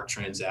Walmart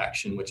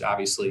transaction, which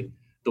obviously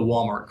the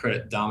Walmart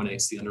credit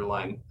dominates the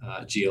underlying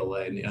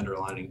GLA and the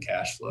underlying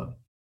cash flow.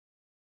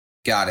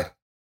 Got it.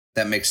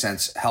 That makes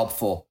sense.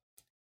 Helpful.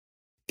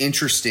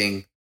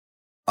 Interesting.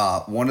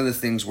 One of the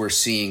things we're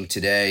seeing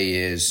today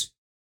is,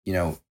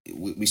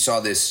 we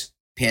saw this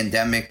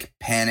pandemic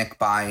panic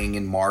buying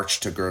in March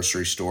to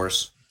grocery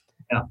stores.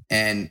 Yeah.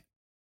 And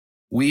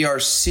we are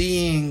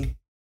seeing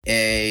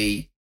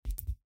a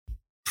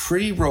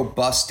pretty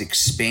robust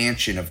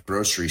expansion of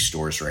grocery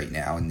stores right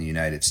now in the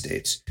United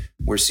States.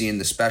 We're seeing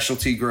the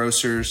specialty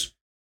grocers.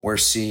 We're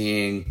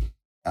seeing,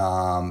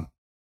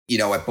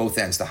 at both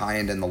ends, the high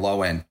end and the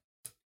low end.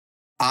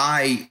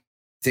 I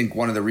think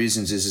one of the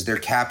reasons is they're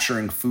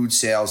capturing food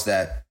sales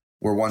that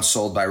were once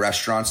sold by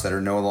restaurants that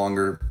are no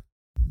longer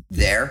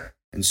there.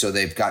 And so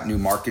they've got new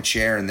market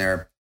share, and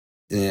they're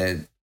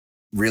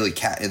really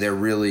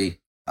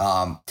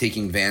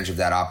taking advantage of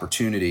that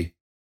opportunity.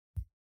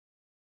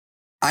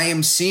 I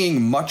am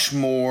seeing much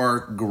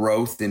more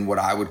growth in what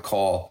I would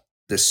call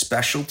the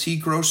specialty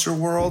grocer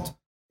world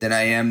than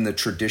I am the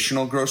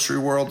traditional grocery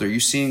world. Are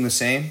you seeing the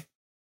same?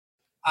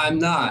 I'm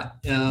not.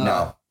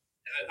 No.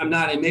 I'm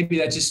not. And maybe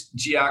that's just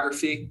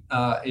geography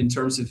in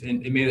terms of,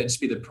 and it may just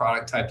be the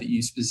product type that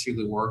you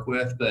specifically work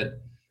with,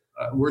 but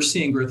we're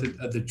seeing growth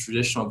of the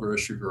traditional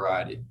grocery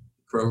variety.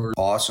 Kroger.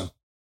 Awesome.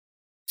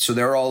 So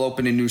they're all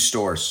opening new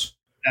stores.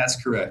 That's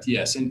correct.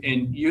 Yes.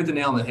 And you hit the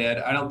nail on the head.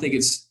 I don't think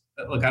it's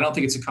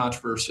a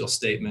controversial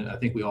statement. I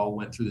think we all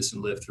went through this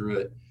and lived through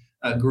it.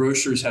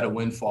 Grocers had a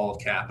windfall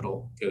of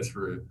capital go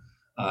through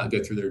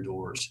their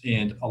doors.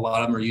 And a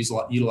lot of them are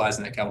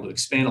utilizing that capital to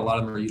expand. A lot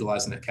of them are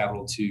utilizing that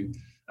capital to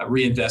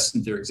reinvest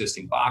in their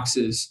existing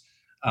boxes.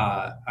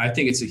 I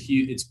think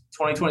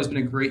 2020 has been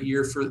a great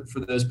year for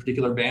those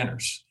particular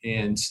banners.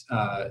 And,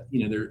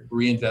 they're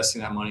reinvesting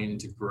that money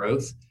into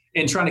growth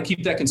and trying to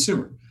keep that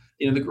consumer.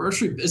 the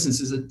grocery business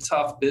is a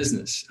tough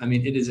business. I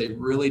mean, it is a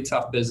really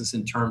tough business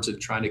in terms of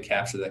trying to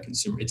capture that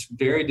consumer. It's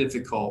very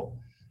difficult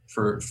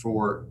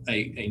for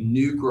a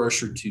new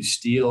grocer to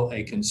steal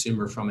a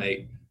consumer from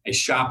a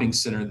shopping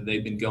center that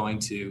they've been going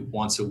to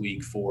once a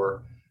week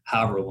for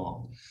however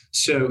long.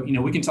 So,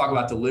 we can talk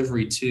about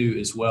delivery too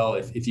as well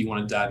if you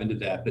want to dive into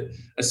that. But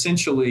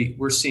essentially,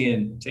 we're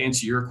seeing, to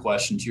answer your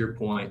question, to your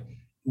point,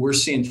 we're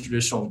seeing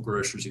traditional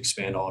grocers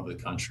expand all over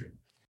the country.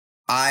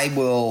 I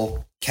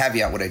will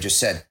caveat what I just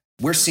said.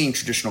 We're seeing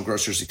traditional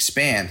grocers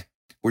expand.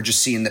 We're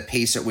just seeing the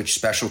pace at which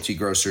specialty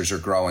grocers are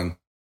growing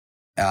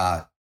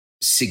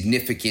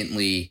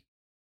significantly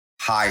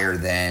higher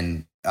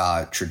than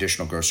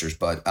traditional grocers.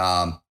 But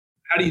how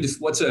do you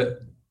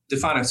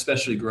define a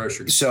specialty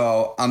grocery?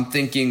 So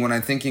when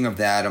I'm thinking of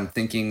that, I'm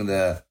thinking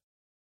the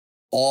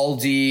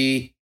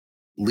Aldi,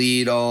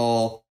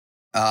 Lidl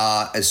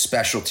as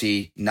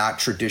specialty, not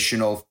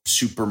traditional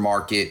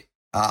supermarket.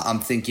 I'm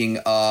thinking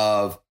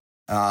of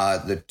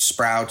the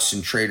Sprouts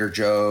and Trader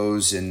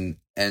Joe's and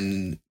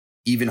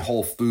even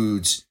Whole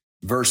Foods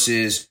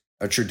versus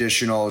a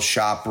traditional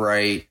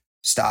ShopRite,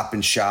 Stop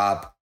and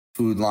Shop,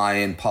 Food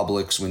Lion,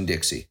 Publix,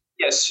 Winn-Dixie.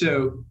 Yes.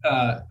 So,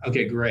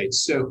 okay, great.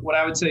 So what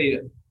I would tell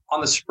you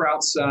on the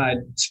Sprouts side,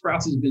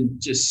 Sprouts has been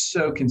just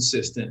so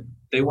consistent.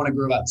 They want to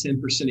grow about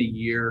 10% a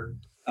year.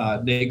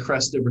 They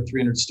crested over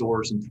 300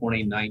 stores in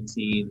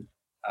 2019,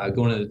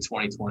 going into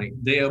 2020.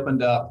 They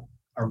opened up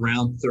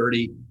around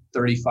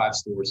 35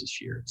 stores this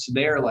year. So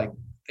they are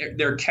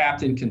they're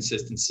capped in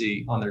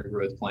consistency on their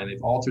growth plan.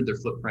 They've altered their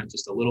footprint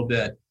just a little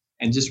bit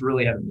and just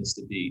really haven't missed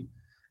a beat.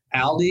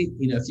 Aldi,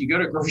 if you go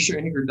to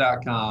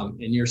groceryanchor.com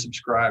and you're a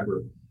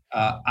subscriber,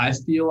 I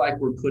feel like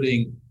we're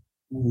putting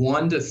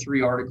 1 to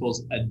 3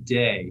 articles a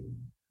day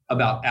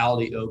about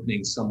Aldi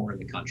opening somewhere in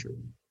the country.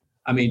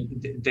 I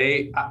mean,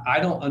 I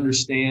don't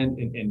understand.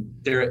 And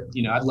they're,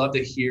 I'd love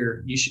to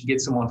hear, you should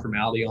get someone from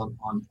Aldi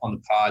on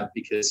the pod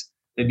because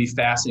they'd be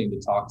fascinating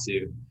to talk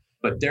to.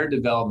 But their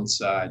development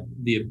side,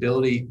 the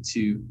ability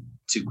to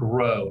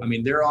grow. I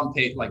mean, they're on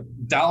pace. Like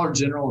Dollar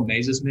General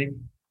amazes me,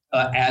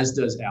 as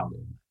does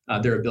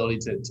Aldi, their ability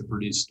to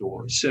produce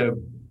stores. So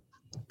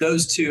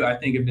those two, I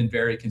think, have been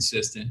very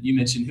consistent. You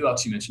mentioned, who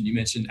else you mentioned? You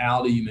mentioned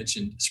Aldi, you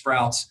mentioned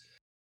Sprouts.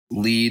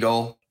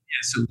 Lidl.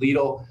 Yeah, so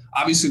Lidl,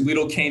 obviously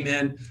Lidl came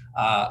in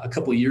a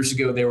couple of years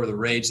ago. They were the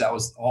rage. That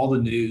was all the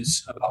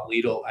news about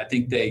Lidl. I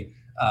think they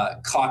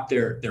caught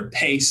their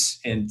pace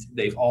and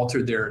they've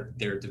altered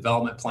their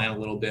development plan a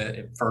little bit.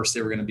 At first,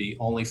 they were going to be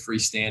only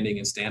freestanding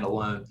and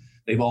standalone.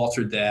 They've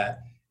altered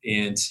that.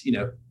 And,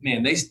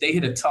 man, they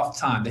hit a tough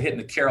time. They hit in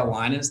the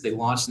Carolinas. They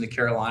launched in the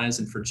Carolinas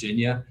and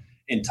Virginia.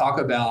 And talk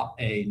about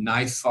a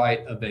knife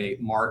fight of a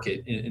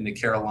market in the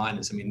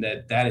Carolinas. I mean,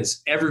 that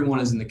is, everyone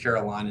is in the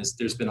Carolinas.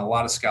 There's been a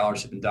lot of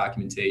scholarship and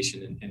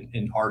documentation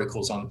and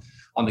articles on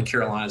the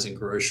Carolinas and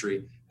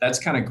grocery. That's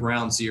kind of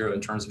ground zero in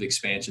terms of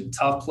expansion.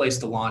 Tough place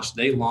to launch.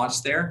 They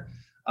launched there.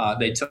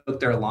 They took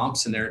their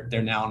lumps and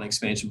they're now on an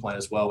expansion plan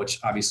as well, which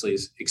obviously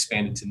is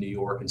expanded to New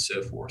York and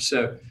so forth.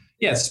 So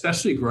yeah,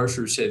 specialty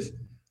grocers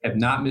have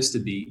not missed a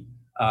beat.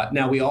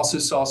 Now, we also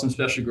saw some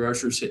specialty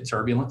grocers hit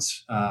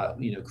turbulence.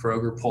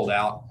 Kroger pulled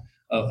out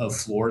of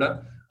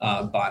Florida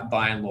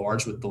by and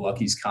large with the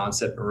Lucky's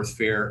concept. Earth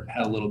Fare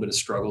had a little bit of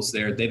struggles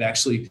there. They've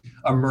actually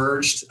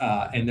emerged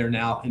and they're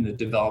now in the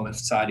development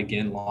side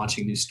again,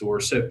 launching new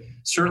stores. So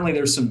certainly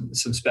there's some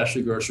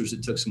specialty grocers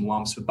that took some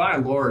lumps. But by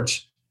and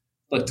large,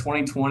 look,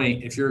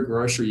 2020, if you're a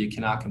grocer, you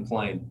cannot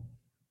complain.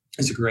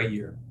 It's a great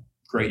year.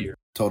 Great year.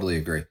 Totally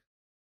agree.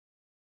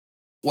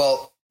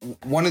 Well,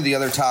 one of the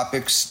other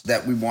topics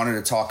that we wanted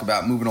to talk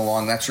about moving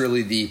along, that's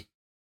really the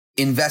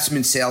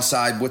investment sales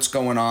side. What's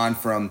going on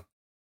from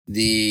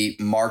the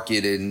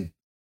market and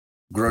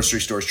grocery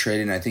stores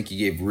trading? I think you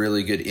gave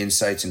really good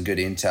insights and good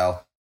intel.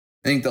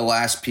 I think the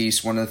last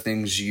piece, one of the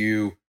things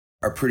you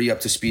are pretty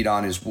up to speed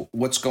on is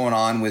what's going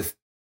on with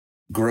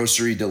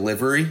grocery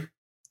delivery.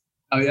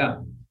 Oh, yeah.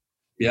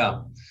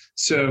 Yeah.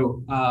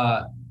 So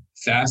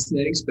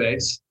fascinating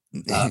space.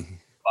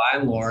 By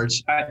and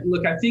large, I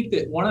think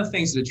that one of the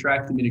things that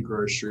attracted me to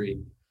grocery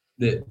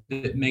that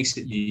makes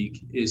it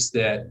unique is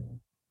that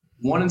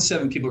 1 in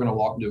 7 people are going to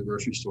walk into a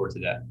grocery store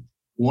today.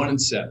 1 in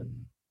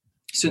 7.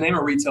 So name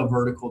a retail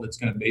vertical that's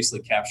going to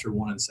basically capture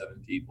 1 in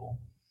 7 people.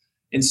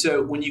 And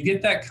so when you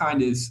get that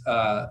kind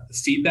of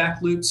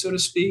feedback loop, so to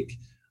speak,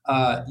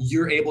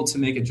 you're able to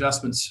make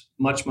adjustments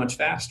much, much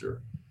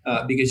faster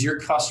because your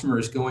customer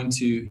is going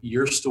to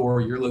your store,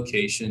 your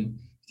location,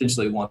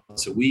 potentially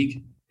once a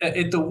week.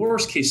 At the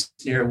worst case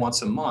scenario,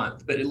 once a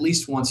month, but at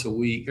least once a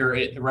week, or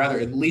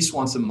at least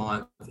once a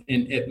month,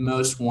 and at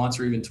most once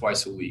or even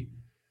twice a week.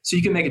 So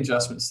you can make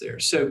adjustments there.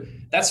 So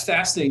that's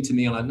fascinating to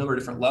me on a number of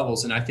different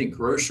levels. And I think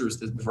grocers,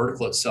 the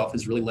vertical itself,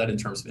 has really led in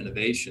terms of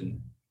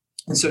innovation.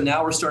 And so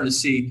now we're starting to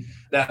see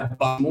that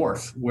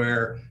morph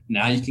where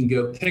now you can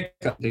go pick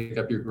up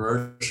your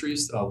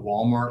groceries.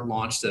 Walmart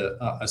launched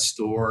a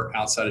store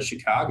outside of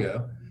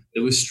Chicago. It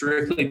was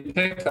strictly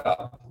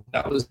pickup.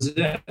 That was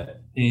it.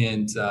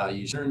 And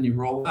you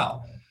roll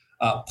out.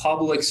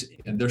 Publix,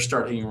 they're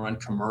starting to run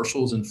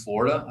commercials in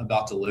Florida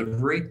about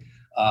delivery.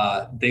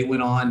 They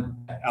went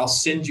on, I'll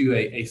send you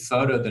a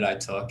photo that I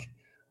took.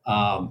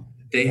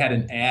 They had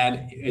an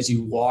ad as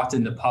you walked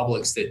into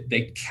Publix that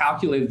they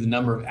calculated the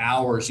number of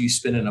hours you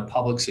spend in a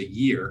Publix a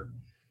year.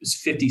 It was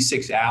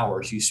 56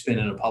 hours you spend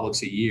in a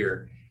Publix a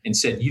year, and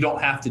said, you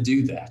don't have to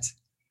do that.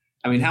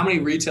 I mean, how many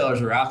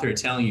retailers are out there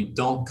telling you,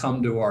 don't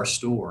come to our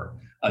store?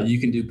 You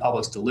can do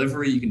Publix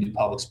delivery, you can do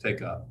Publix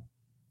pickup.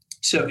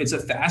 So it's a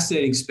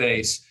fascinating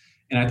space.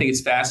 And I think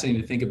it's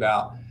fascinating to think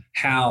about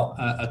how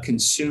a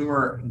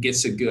consumer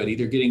gets a good,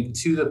 either getting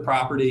to the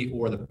property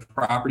or the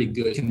property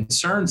good.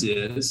 Concerns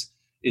is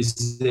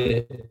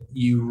that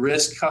you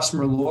risk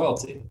customer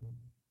loyalty,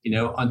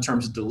 in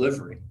terms of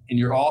delivery. And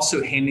you're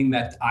also handing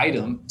that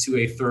item to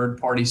a third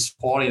party's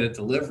quality of that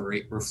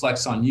delivery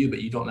reflects on you,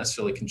 but you don't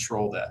necessarily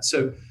control that.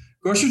 So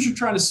grocers are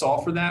trying to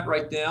solve for that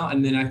right now.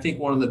 And then I think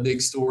one of the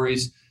big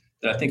stories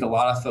that I think a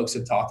lot of folks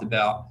have talked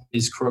about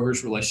is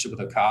Kroger's relationship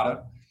with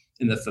Ocado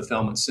in the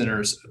fulfillment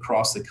centers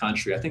across the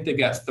country. I think they've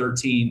got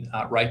 13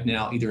 right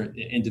now, either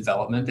in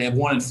development. They have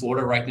one in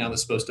Florida right now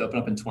that's supposed to open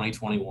up in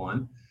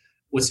 2021.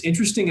 What's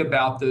interesting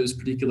about those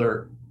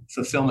particular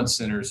fulfillment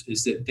centers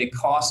is that they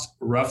cost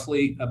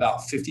roughly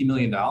about $50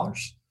 million. And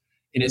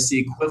it's the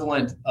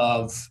equivalent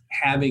of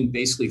having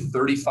basically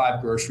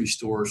 35 grocery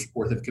stores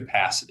worth of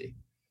capacity.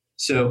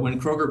 So when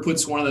Kroger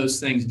puts one of those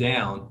things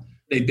down,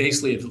 they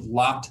basically have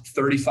locked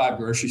 35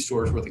 grocery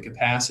stores worth of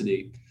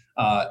capacity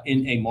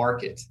in a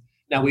market.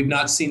 Now, we've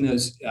not seen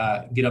those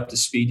get up to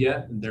speed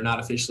yet. They're not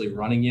officially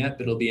running yet,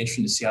 but it'll be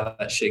interesting to see how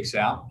that shakes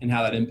out and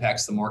how that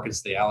impacts the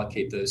markets they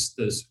allocate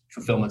those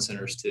fulfillment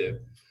centers to.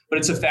 But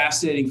it's a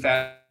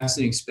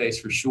fascinating space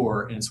for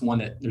sure. And it's one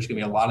that there's going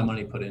to be a lot of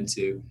money put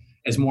into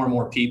as more and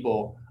more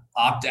people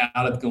opt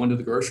out of going to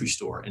the grocery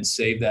store and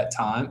save that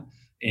time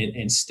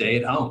and stay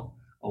at home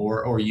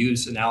or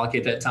use and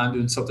allocate that time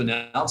doing something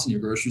else and your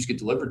groceries get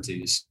delivered to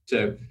you.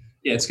 So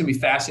yeah, it's going to be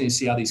fascinating to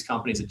see how these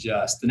companies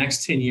adjust. The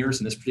next 10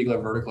 years in this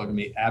particular vertical are going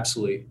to be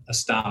absolutely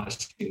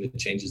astonishing, the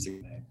changes they're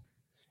made.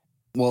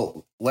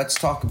 Well, let's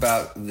talk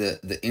about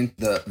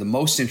the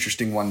most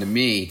interesting one to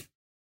me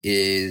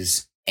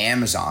is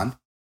Amazon,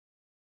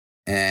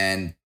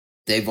 and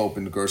they've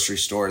opened a grocery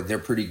store. They're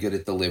pretty good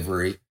at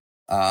delivery.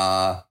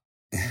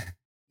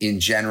 In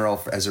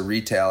general, as a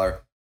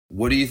retailer,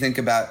 what do you think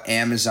about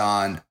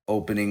Amazon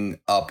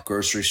opening up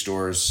grocery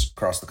stores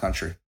across the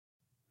country?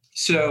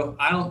 So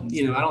I don't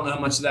know how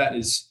much of that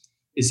is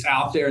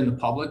out there in the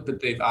public,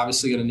 but they've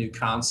obviously got a new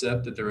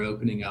concept that they're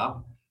opening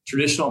up.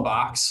 Traditional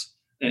box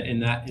in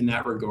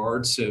that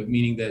regard. So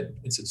meaning that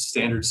it's a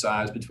standard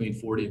size between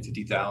 40 and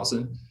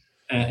 50,000.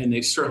 And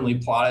they've certainly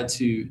plotted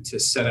to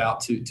set out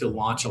to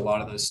launch a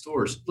lot of those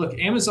stores. Look,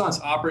 Amazon's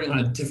operating on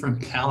a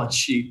different balance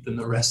sheet than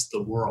the rest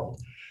of the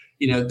world.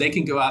 They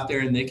can go out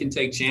there and they can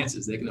take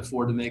chances. They can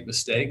afford to make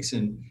mistakes.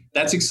 And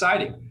that's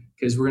exciting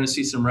because we're going to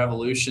see some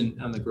revolution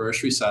on the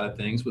grocery side of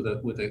things with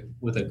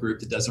a group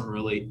that doesn't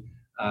really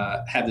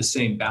have the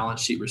same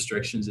balance sheet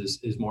restrictions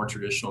as more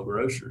traditional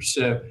grocers.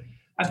 So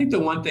I think the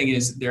one thing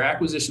is their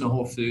acquisition of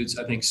Whole Foods,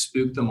 I think,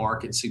 spooked the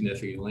market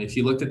significantly. If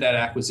you looked at that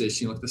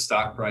acquisition, you look at the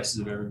stock prices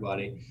of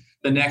everybody,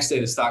 the next day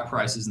the stock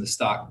prices and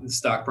the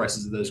stock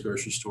prices of those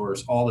grocery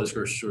stores, all those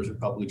grocery stores are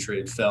publicly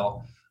traded,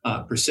 fell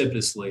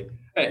precipitously.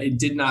 It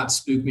did not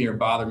spook me or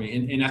bother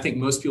me. And I think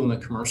most people in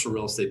the commercial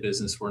real estate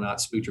business were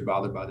not spooked or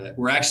bothered by that.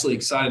 We're actually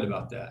excited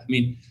about that. I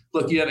mean,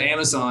 look, you have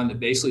Amazon that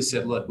basically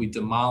said, look, we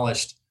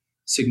demolished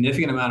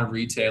significant amount of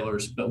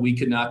retailers, but we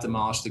could not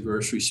demolish the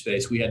grocery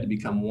space. We had to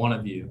become one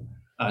of you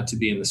to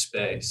be in the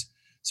space.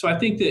 So I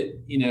think that,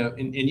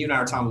 and you and I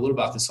were talking a little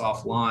about this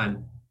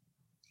offline,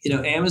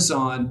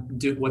 Amazon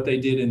did what they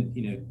did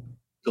in,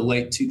 the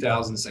late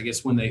 2000s, I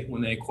guess when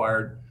they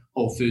acquired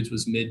Whole Foods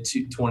was mid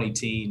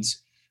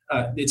 20-teens.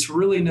 It's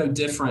really no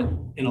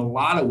different in a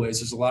lot of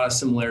ways. There's a lot of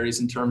similarities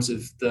in terms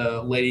of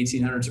the late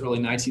 1800s, early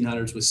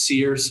 1900s with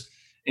Sears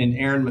and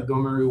Aaron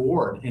Montgomery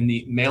Ward and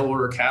the mail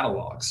order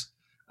catalogs.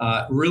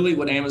 Really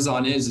what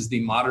Amazon is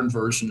the modern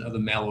version of a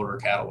mail order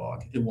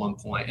catalog at one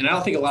point. And I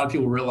don't think a lot of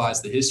people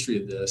realize the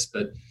history of this,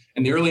 but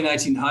in the early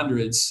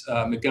 1900s,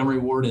 Montgomery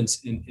Ward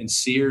and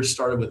Sears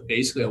started with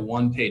basically a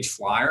one-page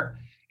flyer.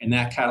 And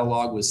that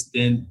catalog was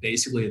then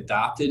basically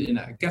adopted. And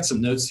I got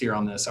some notes here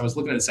on this. I was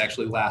looking at this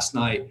actually last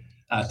night,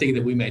 thinking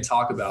that we may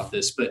talk about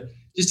this. But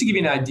just to give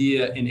you an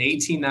idea, in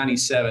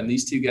 1897,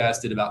 these two guys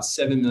did about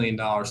 $7 million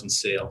in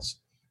sales.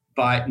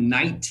 By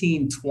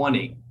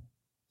 1920,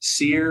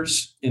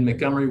 Sears and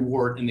Montgomery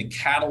Ward in the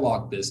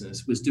catalog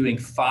business was doing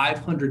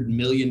 $500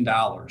 million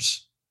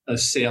of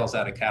sales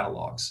out of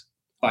catalogs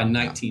by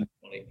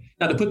 1920.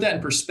 Now, to put that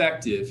in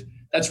perspective,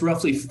 that's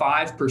roughly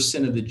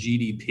 5% of the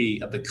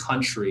GDP of the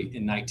country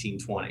in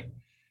 1920.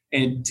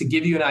 And to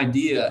give you an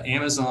idea,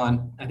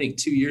 Amazon, I think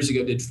 2 years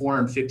ago, did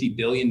 $450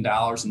 billion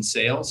in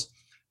sales.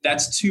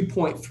 That's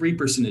 2.3%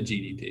 of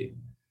GDP.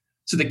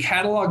 So the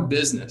catalog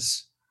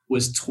business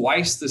was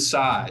twice the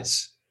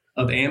size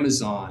of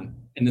Amazon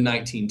in the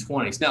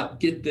 1920s. Now,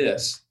 get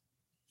this.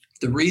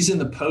 The reason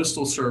the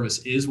Postal Service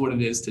is what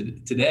it is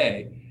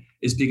today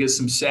is because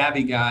some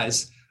savvy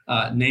guys,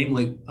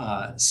 namely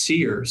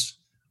Sears,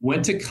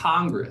 went to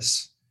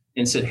Congress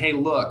and said, hey,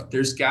 look,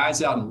 there's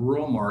guys out in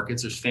rural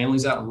markets, there's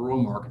families out in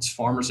rural markets,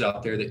 farmers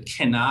out there that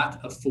cannot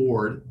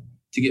afford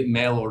to get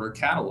mail order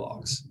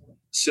catalogs.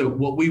 So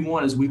what we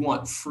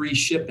want free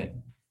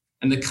shipping.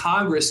 And the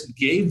Congress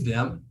gave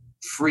them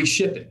free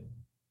shipping.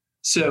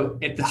 So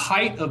at the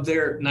height of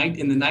their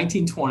in the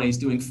 1920s,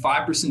 doing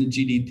 5% of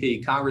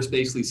GDP, Congress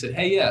basically said,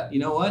 hey, yeah, you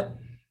know what?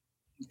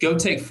 Go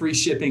take free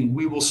shipping.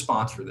 We will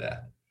sponsor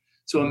that.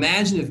 So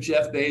imagine if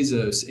Jeff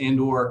Bezos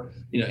or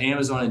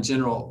Amazon in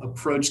general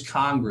approached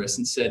Congress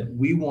and said,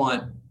 we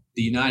want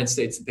the United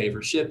States to pay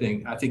for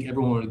shipping. I think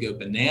everyone would go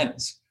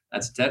bananas.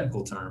 That's a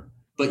technical term.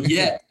 But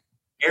yet,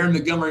 Aaron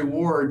Montgomery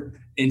Ward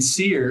and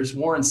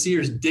Warren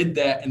Sears did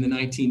that in the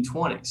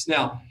 1920s.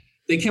 Now,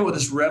 they came up with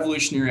this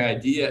revolutionary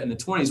idea in the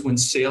 20s when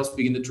sales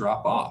began to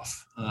drop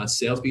off.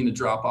 Sales began to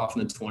drop off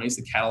in the 20s.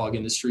 The catalog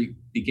industry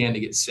began to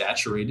get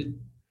saturated.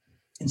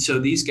 And so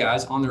these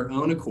guys on their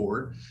own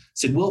accord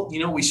said, well,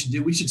 we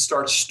should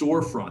start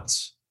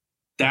storefronts.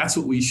 That's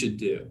what we should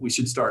do. We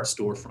should start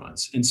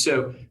storefronts. And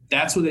so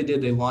that's what they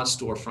did. They launched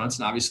storefronts.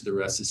 And obviously the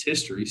rest is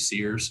history.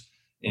 Sears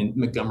and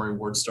Montgomery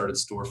Ward started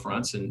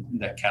storefronts, and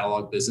that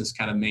catalog business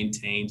kind of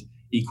maintained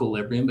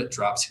equilibrium, but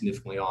dropped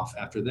significantly off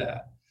after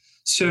that.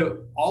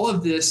 So all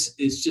of this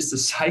is just a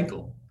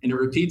cycle, and it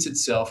repeats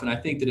itself. And I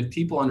think that if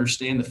people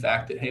understand the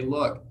fact that, hey,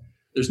 look,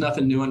 there's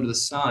nothing new under the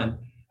sun,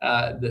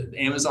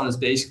 Amazon is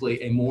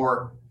basically a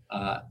more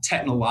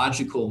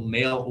technological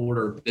mail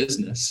order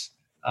business,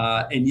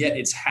 and yet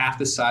it's half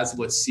the size of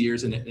what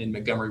Sears and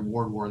Montgomery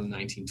Ward were in the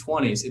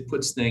 1920s. It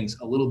puts things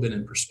a little bit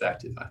in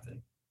perspective, I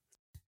think.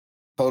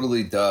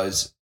 Totally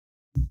does.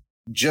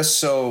 Just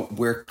so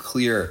we're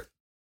clear,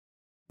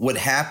 what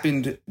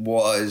happened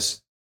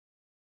was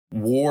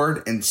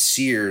Ward and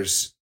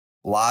Sears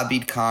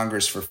lobbied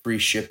Congress for free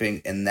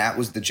shipping, and that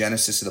was the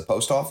genesis of the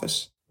post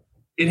office?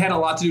 It had a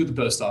lot to do with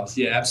the post office.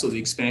 Yeah,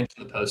 absolutely.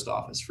 Expansion of the post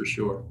office, for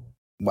sure.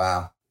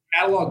 Wow.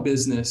 Catalog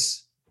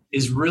business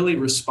is really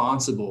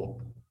responsible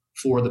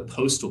for the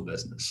postal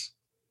business.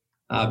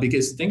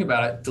 Because think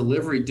about it,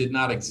 delivery did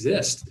not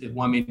exist. It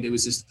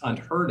was just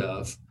unheard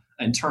of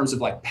in terms of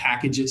like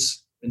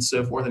packages and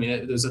so forth. I mean,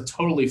 it was a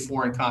totally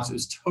foreign concept. It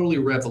was totally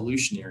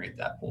revolutionary at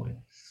that point.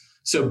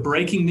 So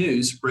breaking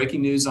news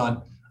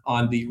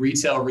on the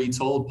Retail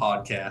Retold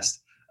podcast.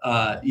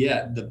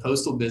 The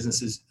postal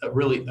business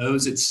really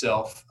owes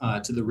itself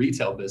to the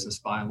retail business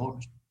by and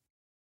large.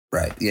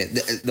 Right. Yeah.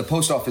 The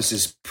post office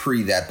is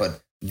pre that,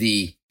 but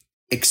the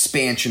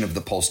expansion of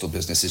the postal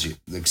business is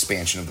the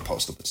expansion of the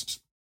postal business.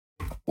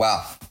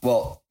 Wow.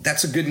 Well,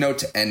 that's a good note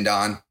to end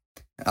on.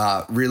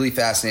 Really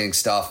fascinating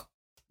stuff.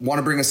 Want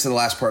to bring us to the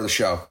last part of the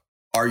show.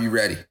 Are you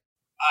ready?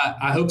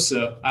 I hope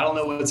so. I don't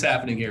know what's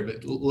happening here,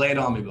 but lay it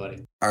on me,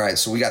 buddy. All right.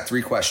 So we got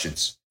 3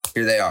 questions.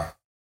 Here they are.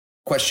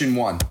 Question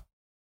 1.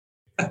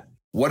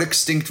 What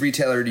extinct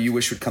retailer do you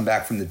wish would come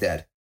back from the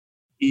dead?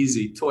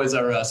 Easy. Toys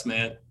R Us,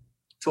 man.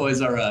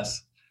 Toys R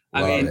Us.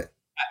 Love it.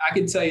 I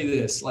can tell you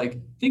this, like,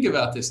 think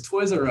about this.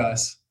 Toys R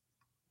Us,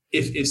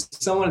 if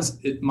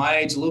someone's at my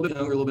age, a little bit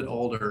younger, a little bit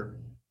older,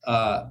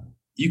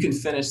 you can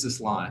finish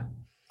this line.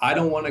 I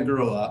don't want to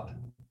grow up.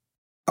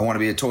 I want to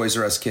be a Toys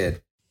R Us kid.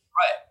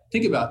 Right.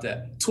 Think about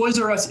that. Toys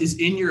R Us is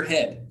in your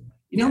head.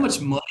 You know how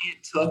much money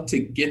it took to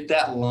get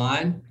that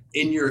line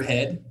in your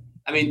head?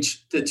 I mean,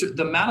 the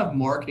amount of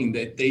marketing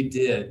that they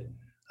did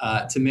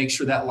to make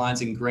sure that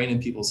line's ingrained in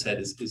people's head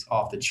is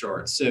off the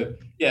charts. So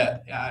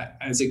yeah,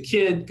 as a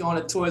kid going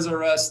to Toys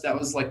R Us, that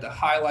was like the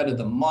highlight of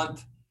the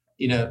month.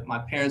 My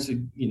parents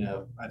would,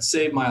 I'd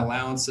save my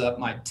allowance up,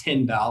 my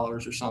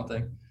 $10 or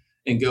something,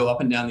 and go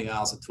up and down the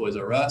aisles of Toys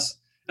R Us.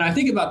 And I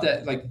think about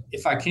that, like,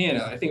 if I can,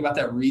 I think about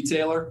that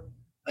retailer.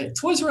 Like,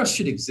 Toys R Us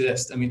should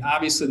exist. I mean,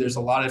 obviously there's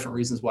a lot of different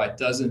reasons why it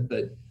doesn't,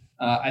 but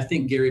I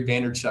think Gary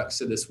Vaynerchuk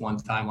said this one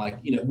time, like,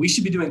 we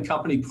should be doing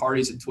company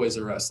parties at Toys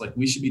R Us. Like,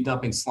 we should be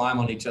dumping slime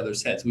on each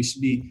other's heads. We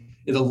should be,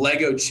 the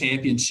Lego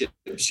championship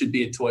should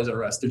be at Toys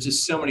R Us. There's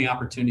just so many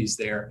opportunities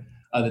there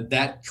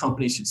that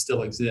company should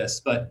still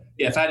exist. But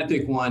yeah, if I had to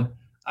pick one,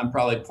 I'm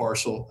probably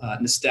partial.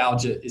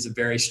 Nostalgia is a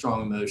very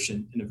strong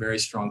emotion and a very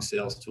strong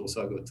sales tool.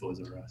 So I'll go with Toys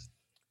R Us.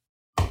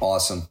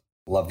 Awesome.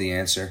 Love the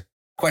answer.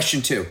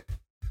 Question 2.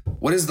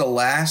 What is the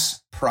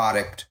last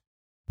product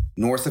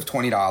north of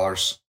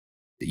 $20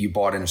 that you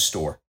bought in a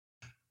store?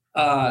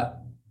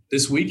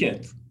 This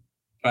weekend,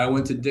 I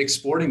went to Dick's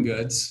Sporting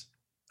Goods.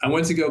 I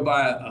went to go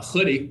buy a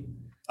hoodie,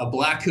 a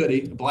black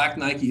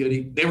Nike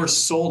hoodie. They were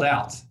sold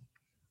out.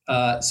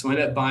 So I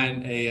ended up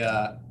buying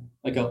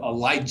a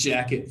light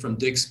jacket from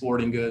Dick's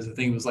Sporting Goods. I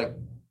think it was like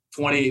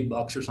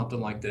 $28 or something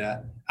like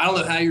that. I don't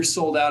know how you're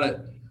sold out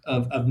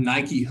of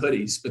Nike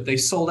hoodies, but they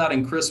sold out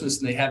in Christmas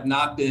and they have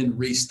not been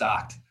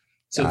restocked.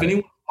 So if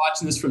anyone's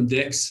watching this from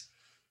Dick's,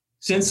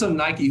 send some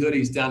Nike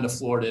hoodies down to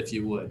Florida if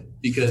you would,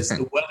 because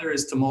the weather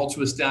is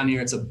tumultuous down here.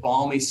 It's a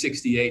balmy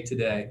 68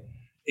 today,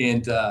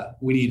 and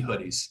we need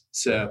hoodies.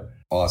 So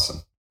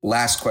awesome.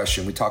 Last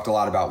question. We talked a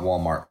lot about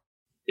Walmart.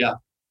 Yeah.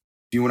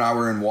 If you and I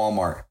were in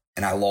Walmart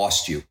and I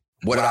lost you,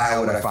 what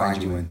aisle would I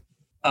find you in?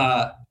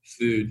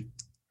 Food.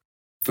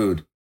 Look,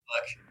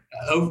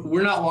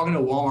 we're not walking to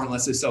Walmart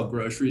unless they sell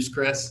groceries,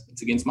 Chris.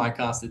 It's against my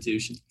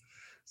constitution.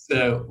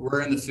 So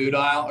we're in the food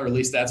aisle, or at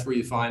least that's where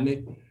you find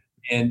me.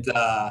 And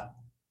I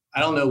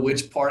don't know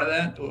which part of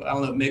that. I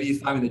don't know. Maybe you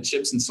find me in the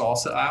chips and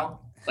salsa aisle.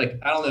 Like,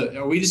 I don't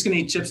know. Are we just going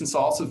to eat chips and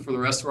salsa for the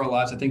rest of our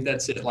lives? I think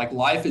that's it. Like,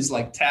 life is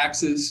like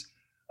taxes,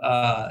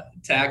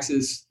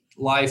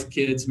 life,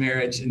 kids,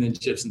 marriage, and then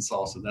chips and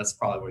salsa. That's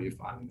probably where you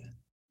find me.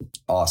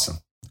 Awesome.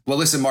 Well,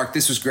 listen, Mark,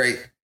 this was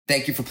great.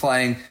 Thank you for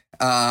playing.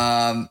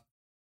 And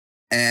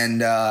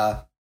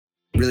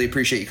really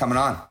appreciate you coming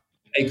on.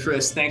 Hey,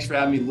 Chris, thanks for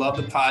having me. Love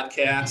the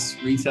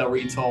podcast. Retail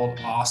Retold.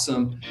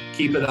 Awesome.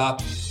 Keep it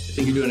up. I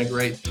think you're doing a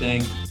great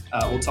thing.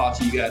 We'll talk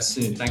to you guys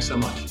soon. Thanks so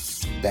much.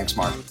 Thanks,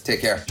 Mark. Take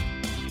care.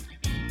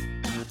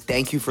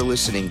 Thank you for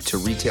listening to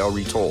Retail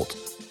Retold.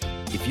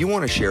 If you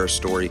want to share a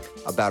story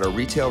about a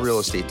retail real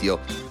estate deal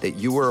that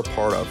you were a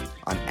part of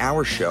on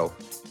our show,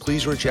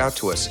 please reach out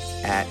to us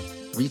at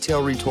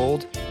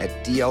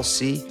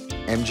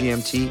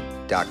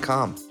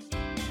retailretold@dlcmgmt.com.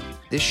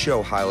 This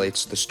show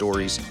highlights the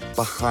stories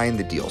behind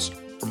the deals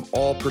from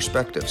all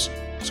perspectives,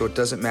 so it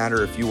doesn't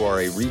matter if you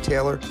are a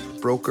retailer,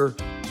 broker,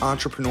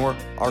 entrepreneur,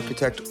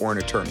 architect, or an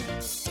attorney.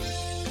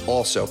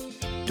 Also,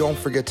 don't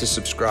forget to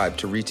subscribe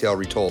to Retail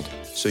Retold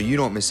so you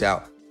don't miss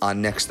out on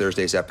next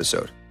Thursday's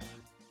episode.